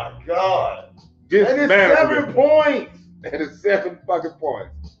 Oh my God. And it's 7 points. And it's 7 fucking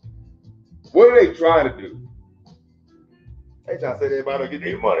points. What are they trying to do? They trying to say everybody don't get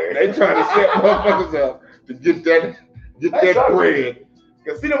their money. They trying to set motherfuckers up to get that bread.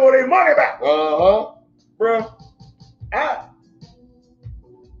 Cause see them want their money back. Bro.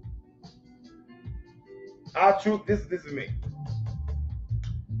 This is me.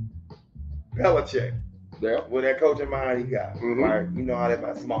 Belichick. Yeah. With that coach in mind he got. Mm-hmm. Right? You know how they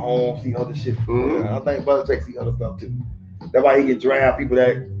about my home, see other shit. Mm-hmm. I think Belichick see other stuff too. That's why he can draft people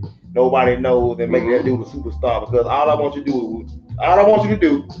that nobody knows and make that dude a superstar. Because all I want you to do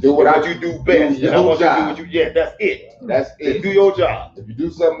what you do best. Do and I want job. you to do what you that's it. That's it. Just do your job. If you do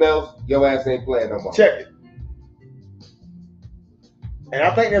something else, your ass ain't playing no more. Check it. And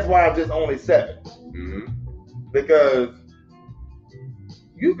I think that's why I'm just only 7. Mm-hmm. Because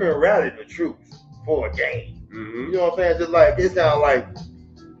you can rally the troops for a game. Mm-hmm. You know what I'm saying? Just like it's kind of like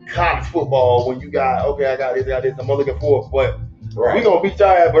college football when you got I got this, I'm looking for it, but we gonna beat y'all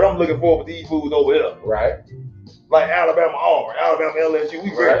ass, but I'm looking forward to these fools over here. Right. Like Alabama, Auburn, Alabama, LSU,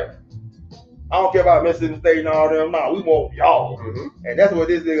 we ready. I don't care about Mississippi State and all them. No, we want y'all. Mm-hmm. And that's what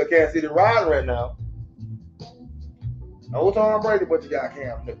this nigga Kansas City riding right now. No Tom Brady, but you got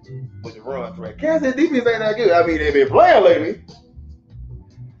Cam Newton with the run threat. Kansas City defense ain't that good. I mean, they've been playing lately.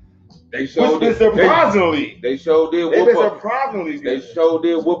 They showed Which been surprisingly. They showed did They've whoop been up. surprisingly They good. showed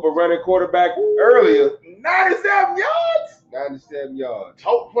did whoop a running quarterback earlier. 97 yards? 97 yards.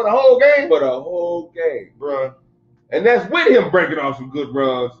 For the whole game? For the whole game. Bruh. And that's with him breaking off some good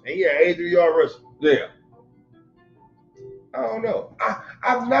runs. And he had 83-yard rushing. Yeah. I don't know.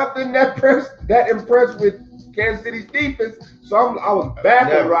 I've not been that impressed with Kansas City's defense, so I was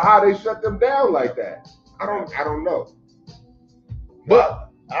baffled by how they shut them down like that. I don't know. But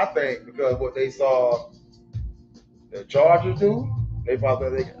I think because what they saw the Chargers do, I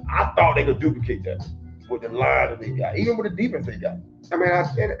thought they could duplicate that with the line that they got, even with the defense they got. I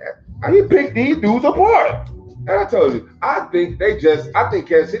mean, he picked these dudes apart. And I told you, I think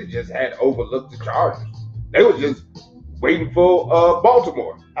Kansas City just had overlooked the Chargers. They were just waiting for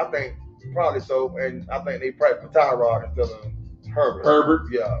Baltimore. I think probably so, and I think they practiced for Tyrod instead of Herbert.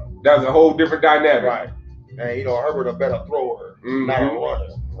 Herbert? Yeah. That was a whole different dynamic. Right. And Herbert a better thrower, Mm-hmm. not a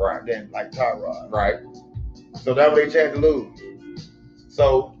runner. Right. Than like Tyrod. Right. So that was their chance to lose.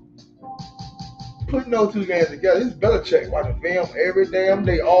 So putting those two games together. It's Belichick watching film every damn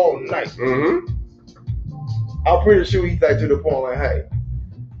day, all night. Mm-hmm. I'm pretty sure he's like to the point like, hey,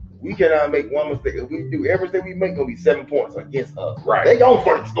 we cannot make one mistake. If we do everything we make, gonna be 7 points against us. Right. They gonna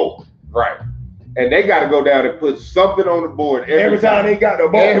fucking score. Right. And they got to go down and put something on the board every time they got the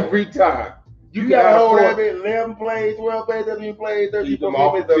ball. Every time. You gotta hold that bit 11 plays, 12 plays, 13 plays, 13 Keep them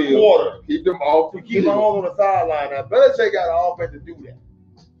off plays, the a field. quarter. Keep them off the To keep them field. all on the sideline. Now, Belichick got an offense to do that.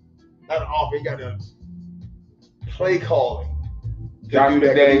 Not an offense, he got the play calling to Josh do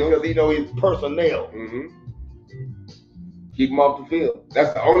that McDaniels. because he know his personnel. Mm-hmm. Keep them off the field.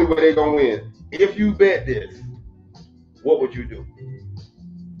 That's the only way they're going to win. If you bet this, what would you do?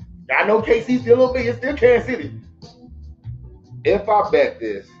 I know KC's still a little big, it's still Kansas City. If I bet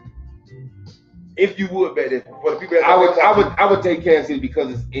this, If you would bet this, for the people that I would take Kansas City because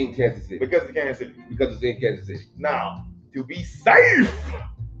it's in Kansas City. because it's Kansas City. Because it's in Kansas City. Now, to be safe,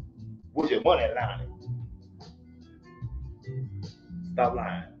 what's your money line? Stop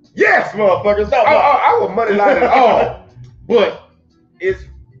lying. Yes, motherfucker, stop lying. I would money line it all. But it's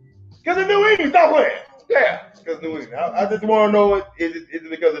because of New England. Stop playing. Yeah. Because New England. I just want to know is it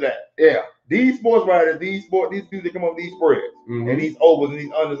because of that? Yeah. These sports writers, these dudes that come up with these spreads Mm-hmm. and these overs and these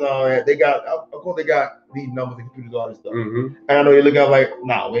unders and all that, they got, of course, they got these numbers and computers, all this stuff. Mm-hmm. And I know you're looking at like,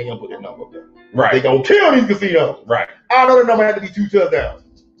 nah, we ain't gonna put that number up there. Right. They gonna kill these casinos. Right. I know the number had to be 2 touchdowns.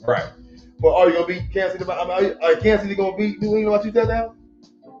 Right. But are you gonna beat Kansas City? Are Kansas City gonna beat New England by 2 touchdowns?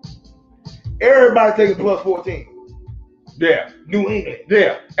 Everybody taking plus 14. Yeah. New England.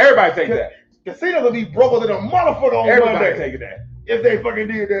 Yeah. Everybody take that. Casinos will be broker than a motherfucker on Everybody Monday. taking that. If they fucking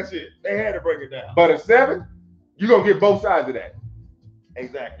did that shit, they had to break it down. But a 7, you're going to get both sides of that.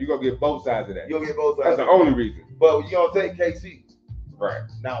 Exactly. You're going to get both sides of that. You'll get both sides. That's the only reason. But you gonna take KC. Right.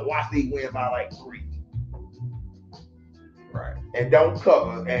 Now watch these win by like 3. Right. And don't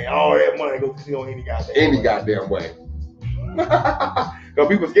cover, and all that money goes to see on any goddamn Any way. goddamn way. Because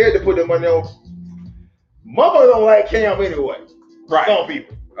people scared to put their money on. Motherfuckers don't like Cam anyway. Right. Some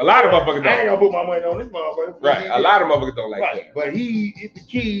people. A lot of motherfuckers I ain't don't. gonna put my money on this motherfucker. Right. A lot of motherfuckers don't like Right. that. But it's the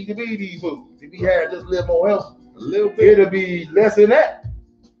key to be these fools. If he had just a little more help, A little bit. it'll be less than that.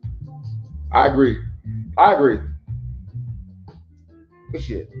 I agree. But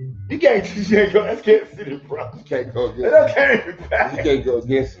shit. You can't go. That's Kansas City, bro. You can't go They against don't carry it it. back. You can't go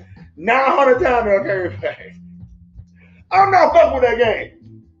against it. 900 times they'll carry it back. I'm not fucking with that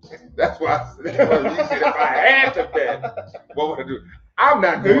game. That's why I said, you said if I had to bet, what would I do? I'm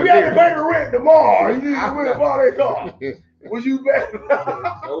not If doing you got to this. pay the rent tomorrow, you need to I'm win not- a ball car. Would you bet?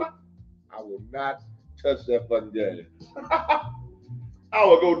 Nope. I will not touch that fucking game. I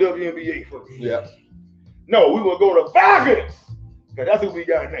would go WNBA first. Yeah. No, we will go to Falcons. Because that's what we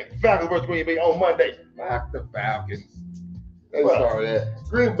got next. Falcons versus Green Bay on Monday. Fuck the Falcons. They Well- sorry that.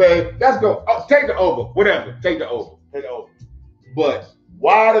 Green Bay, let's go. Oh, take the over. Whatever. Take the over. Take it over. But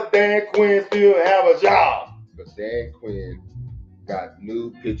Why does Dan Quinn still have a job? Dan Quinn got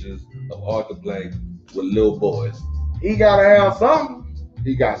new pictures of Arthur Blank with little boys. He got to have something.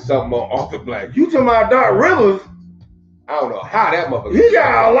 He got something on Arthur Blank. You talking about Doc Rivers? I don't know how that motherfucker. He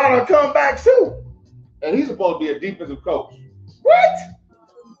got a lot of comebacks too. And he's supposed to be a defensive coach. What?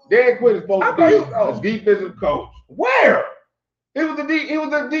 Dan Quinn is supposed I to thought be he was- a defensive coach. Where? He was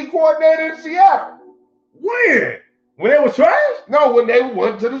the D coordinator in Seattle. When? When they was trash? No, when they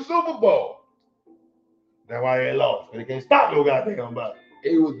went to the Super Bowl. That's why they lost. They can't stop no goddamn body.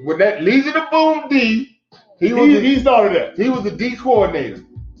 He was when that Legion of Boom D. He He started that. was the D coordinator.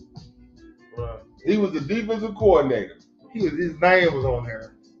 Right. He was the defensive coordinator. His name was on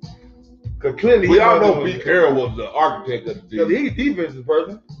there. Cause clearly We he all know wasn't Pete Carroll was the architect of the because team. he's a defensive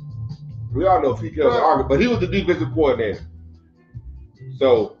person. We all know Pete Carroll was the architect, but he was the defensive coordinator.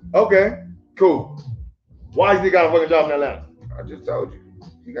 So Okay, cool. Why is he got a fucking job in Atlanta? I just told you,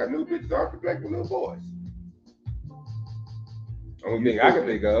 he got new pictures of Arthur Blank with little boys. Only thing I can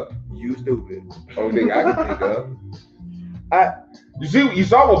think of. You stupid. Only thing I can think of. You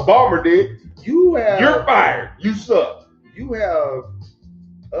saw what Balmer did. You have You're fired. You suck. You have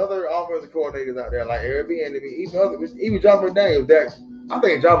other offensive coordinators out there like Airbnb, even John McDaniels. That I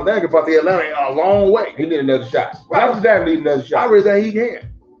think John McDaniels could probably Atlanta a long way. He need another shot. Well, Arthur Blank need another I shot. really think he can.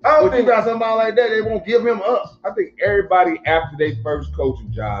 I don't But you think. got somebody like that, they won't give him up. I think everybody after their first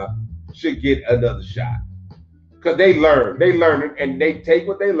coaching job should get another shot. Because they learn it, and they take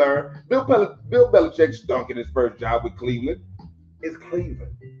what they learn. Bill Belichick stunk in his first job with Cleveland. It's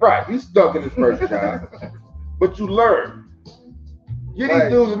Cleveland. Right, he stunk in his first job. But you learn. Get these Right.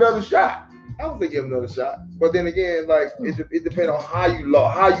 dudes another shot. I would say give him another shot. But then again, like it depends on how you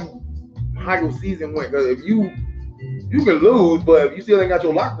lost, how your season went. Because if you You can lose, but you still ain't got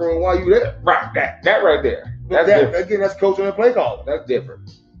your locker room while you there. Right, that right there. That's different. Again, that's coaching and play calling. That's different.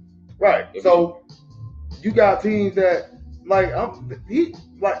 Right. So you got teams that like I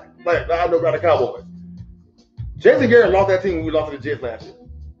know about the Cowboys. Jason Garrett lost that team when we lost to the Jets last year.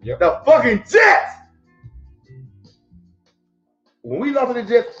 Yep. The fucking Jets. When we lost to the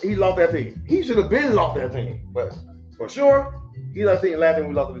Jets, he lost that team. He should have been lost that team, but for sure, he lost the team last time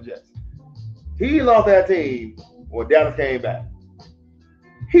we lost to the Jets. He lost that team when Dallas came back.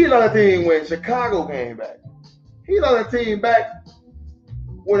 He lost that team when Chicago came back. He lost that team back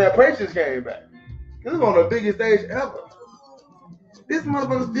when that Patriots came back. This is on the biggest stage ever. This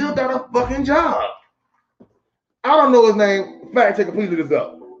motherfucker still got a fucking job. I don't know his name. Fact check, please look this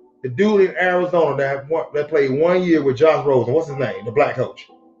up. The dude in Arizona that played 1 year with Josh Rosen. What's his name? The black coach.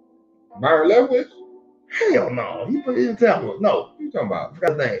 Byron Leftwich? Hell no. He played in Tampa. No. What you talking about? I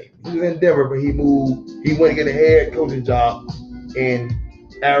forgot his name. He was in Denver, but he moved. He went to get a head coaching job in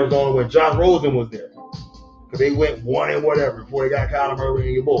Arizona when Josh Rosen was there. Because they went 1 and whatever before they got Kyler Murray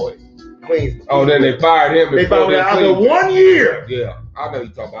and your boy. Clean. Oh, then they fired him. They fired him after 1 year. Yeah, I know you're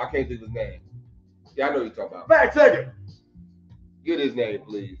talking about. I can't think of his name. Yeah, I know you're talking about. Fact check it. Get his name,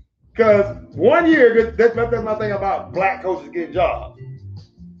 please. Because 1 year, that's my thing about black coaches getting jobs.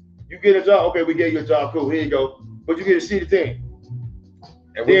 You get a job, okay, we gave you a job, cool, here you go. But you get a shitty team.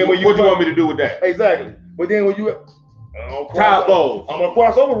 And then what you want me to do with that? Exactly. But then when you Todd Bowles. I'm gonna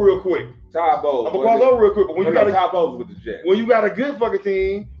cross over real quick. Todd Bowles. I'm gonna cross over real quick. But when you got Todd Bowles with the Jets. When you got a good fucking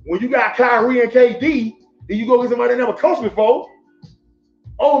team, when you got Kyrie and KD, then you go get somebody that never coached before.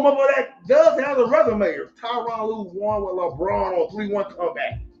 Oh, motherfucker, that does have a resume. Tyronn Lue won with LeBron on 3-1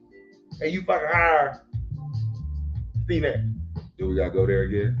 comeback. And you fucking hire Steve Nash. Do we gotta go there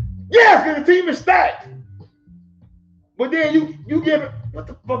again? Yes, because the team is stacked. But then you give him, what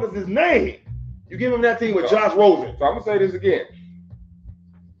the fuck is his name? You give him that team with Josh Rosen. So I'm gonna say this again.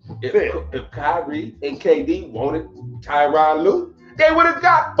 If Kyrie and KD wanted Tyronn Lue, they would have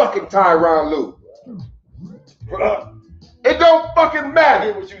got fucking Tyronn Lue. It don't fucking matter. I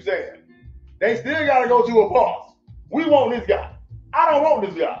get what you saying. They still gotta go to a boss. We want this guy. I don't want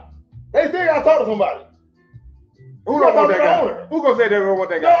this guy. They still gotta talk to somebody. Who don't want that guy? Owner. Who gonna say they don't want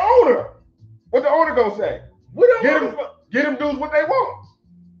that guy? The owner. What the owner gonna say? We don't Get them dudes what they want.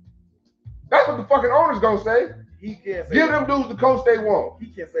 That's what the fucking owner's gonna say. He can't say Give that. them dudes the coach they want. He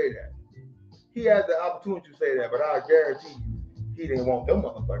can't say that. He has the opportunity to say that, but I guarantee you, he didn't want them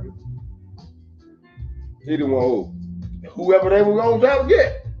motherfuckers. He didn't want who? Whoever they were gonna try to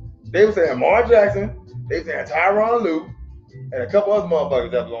get. They were saying Mark Jackson, they were saying Tyronn Lue, and a couple other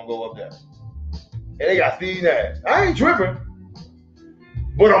motherfuckers that was gonna go up there. And they got Steve Nash. I ain't tripping,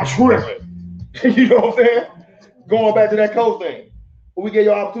 but I'm tripping. You know what I'm saying? Going back to that coach thing. When we get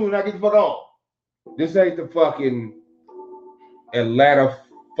your opportunity, now get the fuck on. This ain't the fucking Atlanta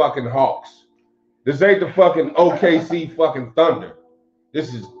fucking Hawks. This ain't the fucking OKC fucking Thunder.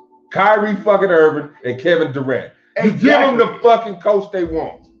 This is Kyrie fucking Irving and Kevin Durant. You give them the fucking coach they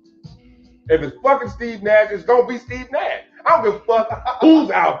want. If it's fucking Steve Nash, it's gonna be Steve Nash. I don't give a fuck who's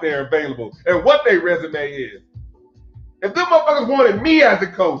out there available and what their resume is. If them motherfuckers wanted me as a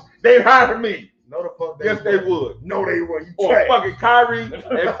coach, they'd hire me. No, the fuck they Yes, they would. No, they would. You Or trash. fucking Kyrie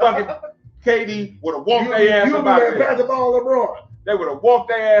and fucking KD would have walked their ass up out of there. Pass the ball, LeBron. They would have walked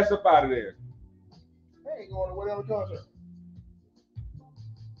their ass up out of there. They ain't going to whatever contract.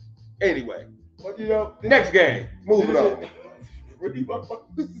 Anyway, But you know, next game. Moving on. Really, motherfucker.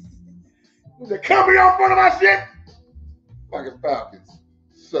 Come here in front of my shit. Fucking Falcons.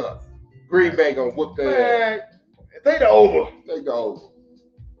 Sucks. Green Bay gonna whoop their ass. They the over. They go over.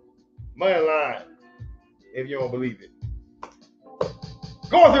 Money line. If you don't believe it.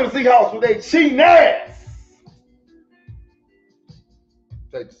 Going to the Seahawks with a cheating ass.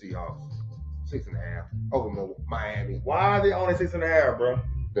 Take the Seahawks. 6.5. Over Miami. Why are they only 6.5, bro?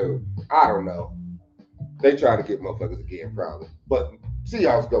 Dude, I don't know. They try to get motherfuckers again, probably. But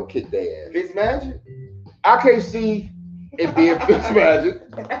Seahawks gonna kick their ass. Fitzmagic? I can't see it being Fitzmagic.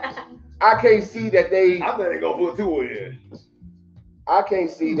 I can't see that they. I think they're going to put 2 in. I can't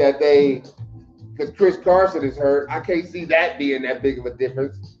see that they. Because Chris Carson is hurt. I can't see that being that big of a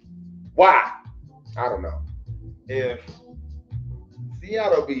difference. Why? I don't know. If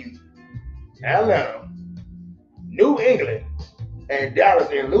Seattle beats Atlanta, New England, and Dallas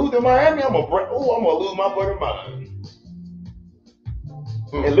and lose to Miami, I'm gonna lose my fucking mind.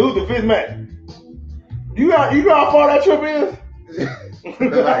 And lose to Fitzmagic. You know how far that trip is?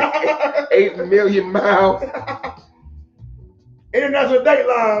 Like 8 million miles. International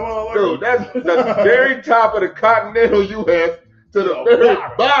dateline, motherfucker. Dude, that's the very top of the continental U.S. to the very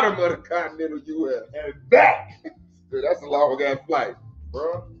bottom of the continental U.S. And back. That's a long ass flight.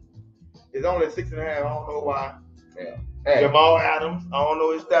 bro. It's only 6.5. I don't know why. Yeah. Hey. Jamal Adams, I don't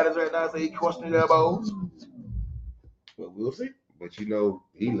know his status right now, so he questioning elbows. But we'll see. But you know,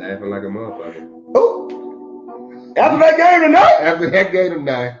 he laughing like a motherfucker. Oh, after that game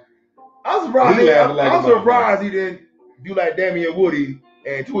tonight. I'm surprised he didn't do like Damian Woody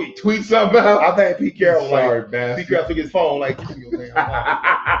and tweet something out. I think Pete Carroll Pete Carroll took his phone like, give me your damn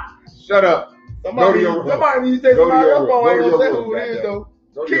phone. Shut up. Somebody needs to take somebody else's phone. I ain't gonna say who it is though.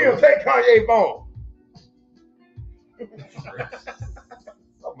 Kim, take Kanye's phone.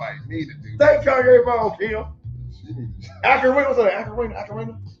 Somebody need to do that. Take Kanye's phone, Kim. Acarina.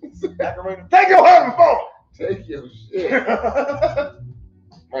 Take your husband's phone. Take your shit.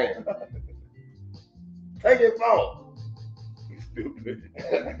 Man. Take his phone. You stupid.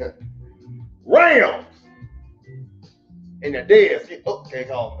 Rams. In the dead skin. Oh, can't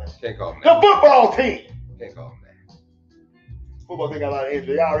call him that. The football team. Can't call him that. Football team got a lot of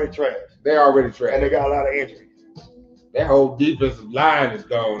injuries. They already trash. And they got a lot of injuries. That whole defensive line is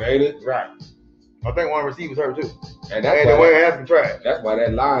gone, ain't it? Right. I think one receiver's hurt too. And that's why the way it has been trash. That's why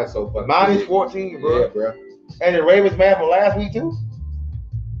that line's so fucking minus 14, bro. Yeah, bro. And the Ravens man from last week too.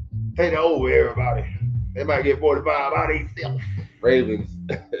 Take that over everybody. They might get 45 out of themselves. Ravens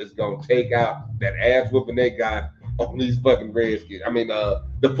is gonna take out that ass whooping they got on these fucking Redskins. I mean, the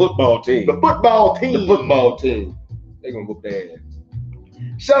football team. The football team. They gonna whoop their ass.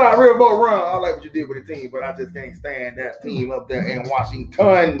 Shout out Real Boat Run. I like what you did with the team, but I just can't stand that team up there in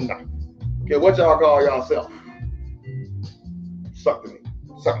Washington. Okay, what y'all call yourself? Suck to me.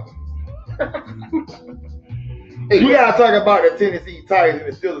 Hey, we gotta talk about the Tennessee Titans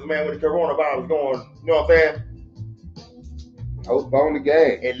and the Steelers, man, with the coronavirus going. You know what I'm saying? Postpone the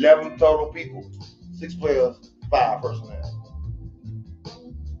game. 11 total people, 6 players, 5 personnel.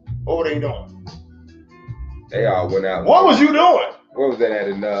 What were they doing? They all went out. What was you doing? What was that at?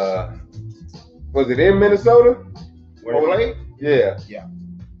 In was it in Minnesota? Where they played? Yeah. Yeah.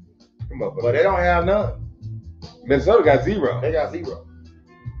 Come on, but they don't have none. Minnesota got 0. They got 0.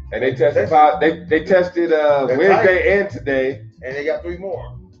 And they tested they tested Wednesday and today. And they got 3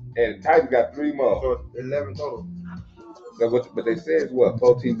 more. And the Titans got 3 more. So 11 total. So but they said it's what,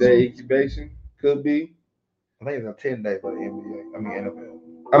 14-day incubation could be? I think it's a 10-day for the NBA. I mean NFL.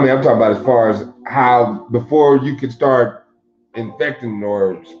 I mean, I'm talking about as far as how before you could start infecting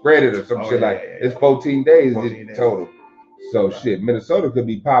or spread it or some shit like it's 14 days total. So shit, Minnesota could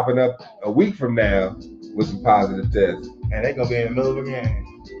be popping up a week from now with some positive tests. And they're gonna be in the middle of a game.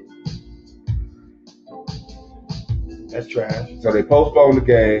 That's trash. So they postponed the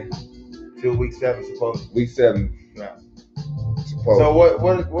game till week 7, supposedly. Week 7. Yeah. Supposedly. So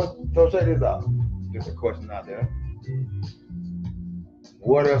what? So check this out. Just a question out there.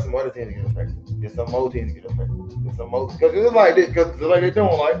 What else? Some other teams get affected? There's some more teams get affected. There's some more because it's like this. Because like they're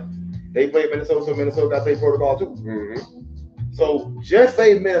doing, like they play Minnesota, so Minnesota got their protocol too. Mm-hmm. So just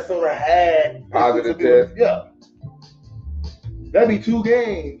say Minnesota had positive test. Yeah. That'd be 2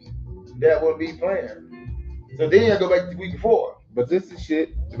 games that would be playing. So then you go back to the week before. But this is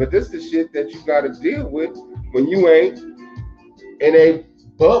shit that you gotta deal with when you ain't in a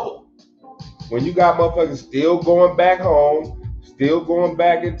bubble. When you got motherfuckers still going back home, still going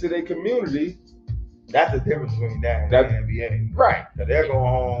back into their community. That's the difference between that and the NBA. Right. Because they're going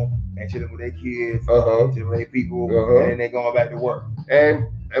home and chilling with their kids, chilling with their people, and then they're going back to work. And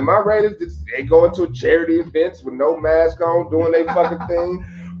my Raiders, they going to charity events with no mask on, doing their fucking thing.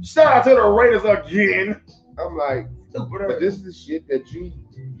 Shout out to the Raiders again. I'm like, but this is the shit that you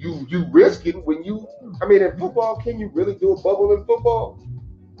risking when you. I mean, in football, can you really do a bubble in football?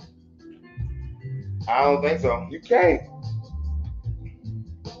 I don't think so. You can't.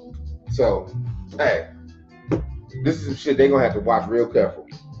 So, hey, this is some shit they're gonna have to watch real careful.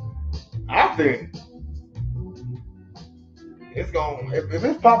 I think it's gonna if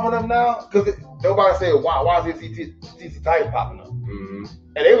it's popping up now, because nobody said why is TC Titans popping up? Mm-hmm.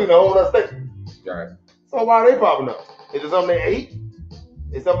 And they was in the whole other state. Right. So why are they popping up? Is it something they ate?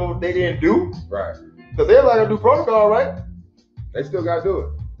 Is something they didn't do? Right. Because they're like to do protocol, right? They still gotta do it.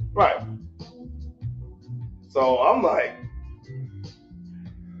 Right. So I'm like,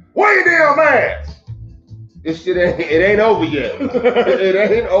 wear your damn mask. This shit ain't over yet. It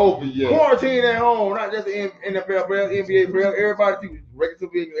ain't over yet. Quarantine at home, not just NFL players, NBA players, everybody, regular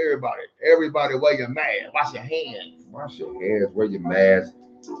civilian, everybody. Everybody wear your mask. Wash your hands. Wash your hands. Wear your mask.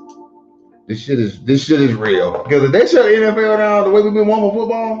 This shit is real. Because if they shut the NFL down the way we've been wanting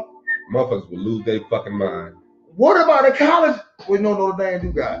football, motherfuckers will lose their fucking mind. What about the college? We know Notre Dame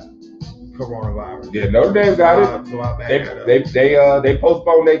do got coronavirus. Yeah, Notre Dame got it. They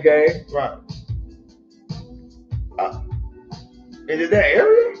postponed their game. Right. Is it that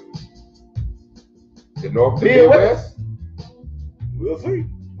area? The North, the Midwest? Midwest? We'll see.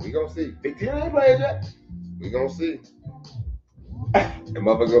 We gonna see. Big Ten ain't played yet. We gonna see. And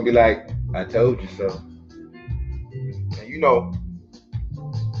motherfucker gonna be like, I told you so. And you know,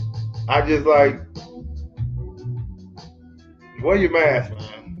 I just like, wear your mask,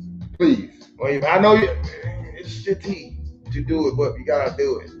 man. Please. I know it's shitty to do it, but you gotta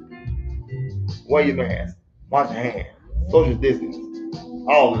do it. Wear your mask. Wash your hands. Social distance.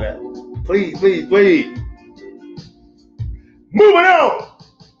 All of that. Please, please, please. Moving on.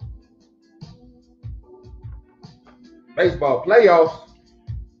 Baseball playoffs.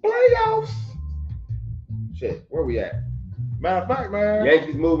 Playoffs. Shit, where we at? Matter of fact, man.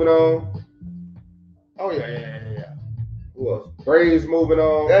 Yankees moving on. Oh yeah. Who else? Braves moving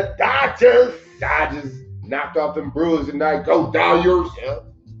on. The Dodgers. Dodgers knocked off them Brewers tonight. Go Dodgers. Yep.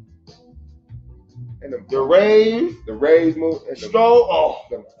 And The Rays. the Rays moved. And Stroll. Oh.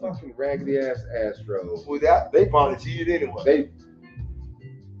 the fucking raggedy ass Astros. Well, they probably cheated anyway. They.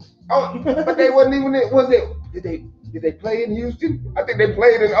 Oh, but they wasn't even. Was it? Did they play in Houston? I think they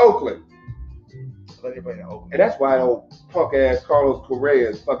played in Oakland. I think they played in Oakland. And that's why old punk ass Carlos Correa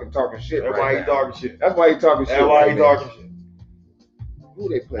is fucking talking shit. That's right why now. he talking shit. That's why he talking shit. That's why right he now. talking shit. Who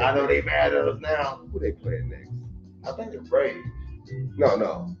they playing? I know they mad at us now. Who they playing next? I think the Rays.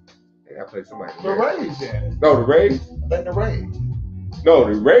 No. They gotta play somebody. The Rays, then. No, the Rays. I think the Rays. No,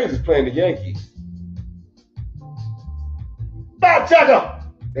 the Rays is playing the Yankees. Stop, checker.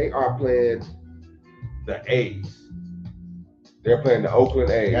 They are playing the A's. They're playing the Oakland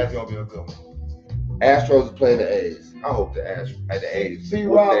A's. That's gonna be a good one. Astros is playing the A's. I hope the A's. See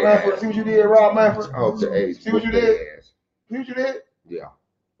whoop Rob their Manfred. ass. See what you did, Rob Manfred. I hope the A's. See what whoop you their did? ass. See what you did. Yeah.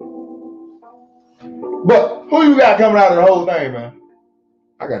 But who you got coming out of the whole thing, man?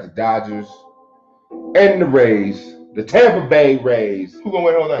 I got the Dodgers and the Rays, the Tampa Bay Rays Who gonna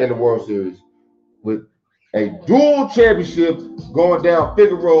win the whole in thing? the World Series with a dual championship going down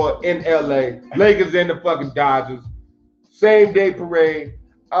Figueroa in LA. Lakers and the fucking Dodgers. Same day parade.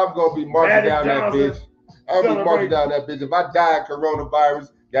 I'm gonna be marching Magic down Johnson that bitch. I'm gonna be marching down that bitch. If I die of coronavirus,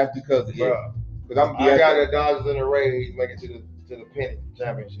 that's because of it. Bruh, Because I'm I got the Dodgers and the Rays making to the pennant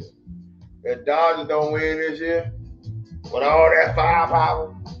championship. If Dodgers don't win this year, with all that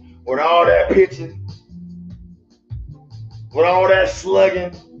firepower, with all that pitching, with all that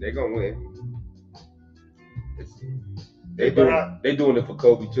slugging, They're gonna win. they better, They doing it for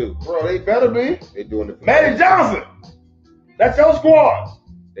Kobe too. bro, they better be. They doing it for Magic Johnson, that's your squad.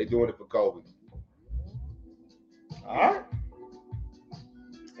 They doing it for Kobe. All right.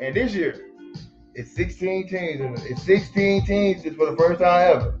 And this year, it's 16 teams. It's 16 teams just for the first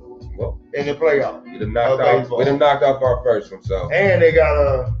time ever Well, in the playoffs. we done knocked off our first one, so. And they got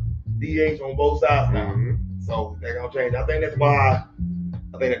a DH on both sides now. Mhm. So they're gonna change. I think that's why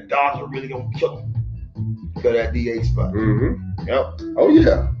I think the Dodgers are really gonna kill them because of that DH spot. Mm-hmm. Yep. Oh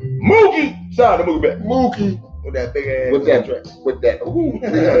yeah. Mookie! Shout out to Mookie back. Mookie. With that big ass With that, contract. with that,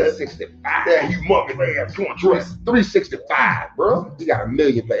 365. That humongous ass contract. 365, bro. We got $1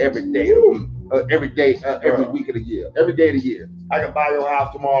 million for every day of the week. Every week of the year. Every day of the year. I can buy your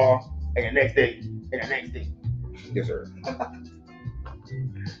house tomorrow and the next day and the next day. Yes, sir.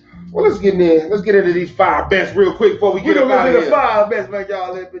 Well, let's get into these 5 best real quick before we We're get up out gonna of go to here. the 5 best make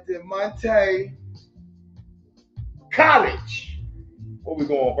y'all live in Monte College. Where we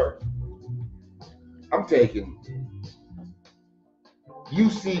going first? I'm taking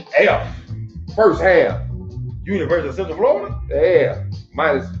UCF first half. University of Central Florida. Yeah,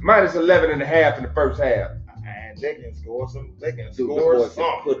 minus 11 and a half in the first half. And they can score some. They can Dude, the score boys some.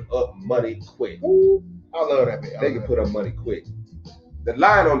 can put up money quick. I love that bit. They can put up money quick. The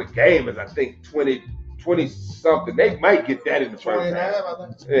line on the game is, I think, 20 something. They might get that in the 20 first and a half. half, I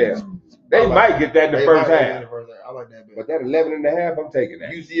think. Yeah, they might get that in the They first might get it in half. the first half. I like that bit. But that 11 and a half, I'm taking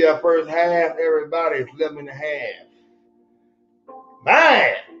that. UCF first half, everybody, it's 11 and a half.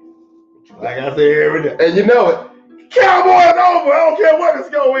 Man! Like I say every day. And you know it. Cowboys over. I don't care what the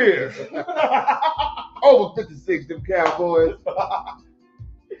score is. Over 56, them Cowboys.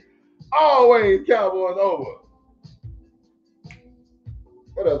 Always Cowboys over.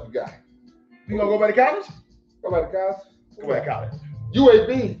 What else we got? You gonna go back to college? Go back to college. Go back to college.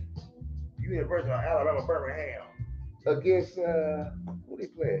 UAB University of Alabama, Birmingham. against who they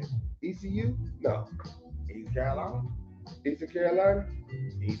playing? ECU? No. East Carolina. Eastern Carolina?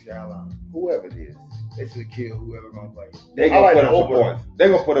 East Carolina. Whoever it is. They should kill whoever gonna play. They I gonna like put the up some over. points. They're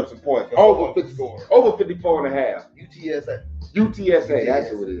gonna put up some points. That's Over what 50, score. over 54 and a half. UTSA. UTSA, that's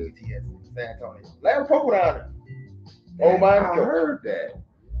who it is. UTSA. San Antonio. Larry Pope down there. Damn, Oh, my I God. heard that.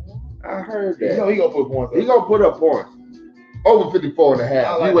 I heard You that. know he gonna put points up. He gonna put up points. Over 54 and a half.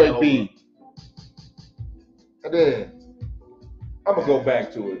 I like UAB. And then I'm gonna go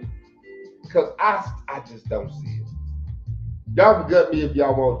back to it. Cause I just don't see it. Y'all can gut me if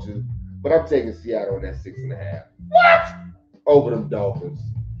y'all want to, but I'm taking Seattle on that 6.5. What? Over them Dolphins.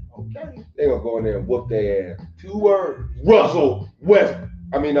 Okay. They gonna go in there and whoop their ass. 2 words. Wilson.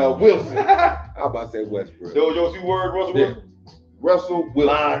 I'm about to say Westbrook. Those your 2 words, Russell Wilson? Russell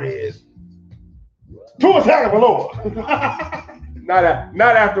Wilson. Mine is Tua Tagovailoa. Not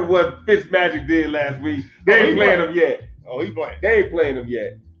after what Fitzmagic did last week. They ain't playing him yet. Oh, he playing. They ain't playing him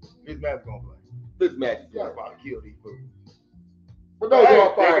yet. Fitzmagic gonna play. Fitzmagic. You gotta probably kill these fools. But those are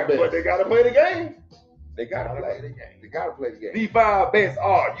all 5 best. But they gotta play the game. They gotta play the game. They gotta play the game. The 5 best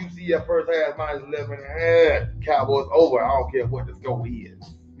are UCF first half -11.5. Cowboys over. I don't care what the score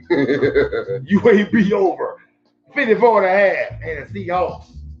is. UAB over 54.5. And the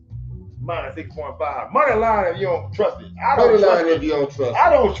Seahawks -6.5. Money line if you don't trust it. Money line if you don't trust it. I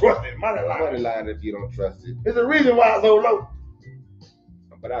don't trust it. Money line if you don't trust it. There's a reason why it's so low.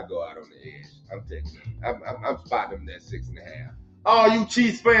 But I go out on the edge. I'm taking it. I'm spotting them at 6.5. All you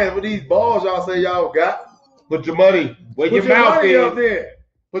Chiefs fans with these balls y'all say y'all got. Put your money where Put your mouth money is. up there.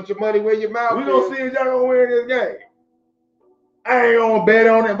 Put your money where your mouth We is. gonna see if y'all gonna win this game. I ain't gonna bet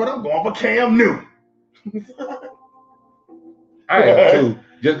on it, but I'm going for Cam Newton. I am too.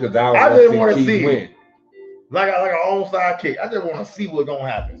 Just because I just want wanna to see win. Like an onside kick. I just want to see what's gonna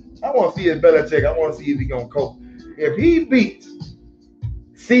happen. I want to see his Belichick. I want to see if he gonna cope. If he beats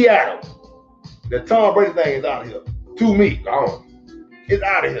Seattle, the Tom Brady thing is out of here. To me, Gone. it's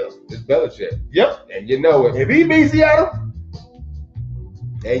out of here. It's Belichick. Yep. And you know it. If he beats Seattle,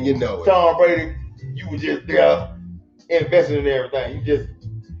 And you know it. Tom Brady, you were just there investing in everything. You just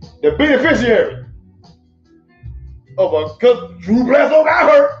the beneficiary of because Drew Bledsoe got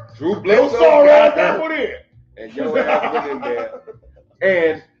hurt. Drew Bledsoe Sorry, got that hurt. put in. And your ass went in there.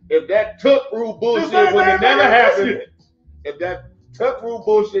 And if that took rule bullshit This when ain't it never that happened, if that took rule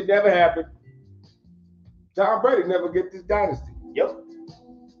bullshit never happened, Tom Brady never get this dynasty. Yep.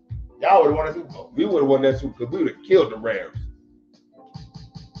 Y'all would have won a Super Bowl. We would have won that Super Bowl because we would have killed the Rams.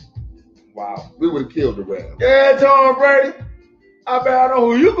 Wow. We would have killed the Rams. Yeah, Tom Brady. I bet I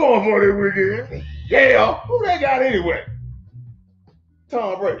know who you going for this weekend. Yeah. Who they got anyway?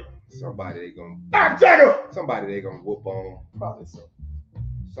 Tom Brady. Somebody they gonna whoop on. Probably so.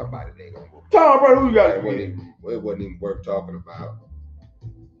 Somebody they gonna whoop on. Tom Brady, who you got It this weekend? wasn't even worth talking about.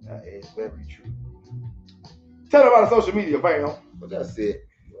 That is very true. Tell them about the social media, fam. But that's it.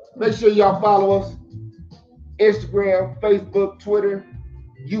 Make sure y'all follow us. Instagram, Facebook, Twitter,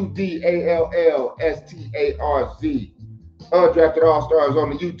 UDALLSTARZ. Undrafted All-Stars on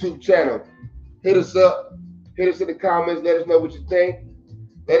the YouTube channel. Hit us up. Hit us in the comments. Let us know what you think.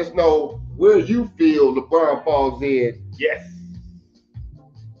 Let us know where you feel LeBron falls in. Yes.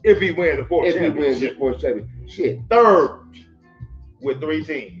 If he wins the fourth If he wins the championship. fourth championship. Shit. Third with 3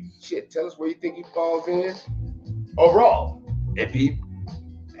 teams. Shit. Tell us where you think he falls in. Overall. If he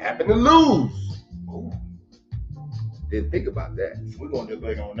happen to lose. Ooh. Didn't think about that. We're going to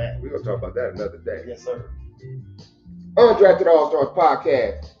debate on that. We're going to talk about that another day. Yes, sir. Undrafted All-Stars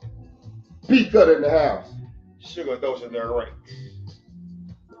podcast. P Cutter in the house. Sugar doses are right.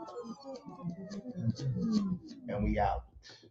 And we out.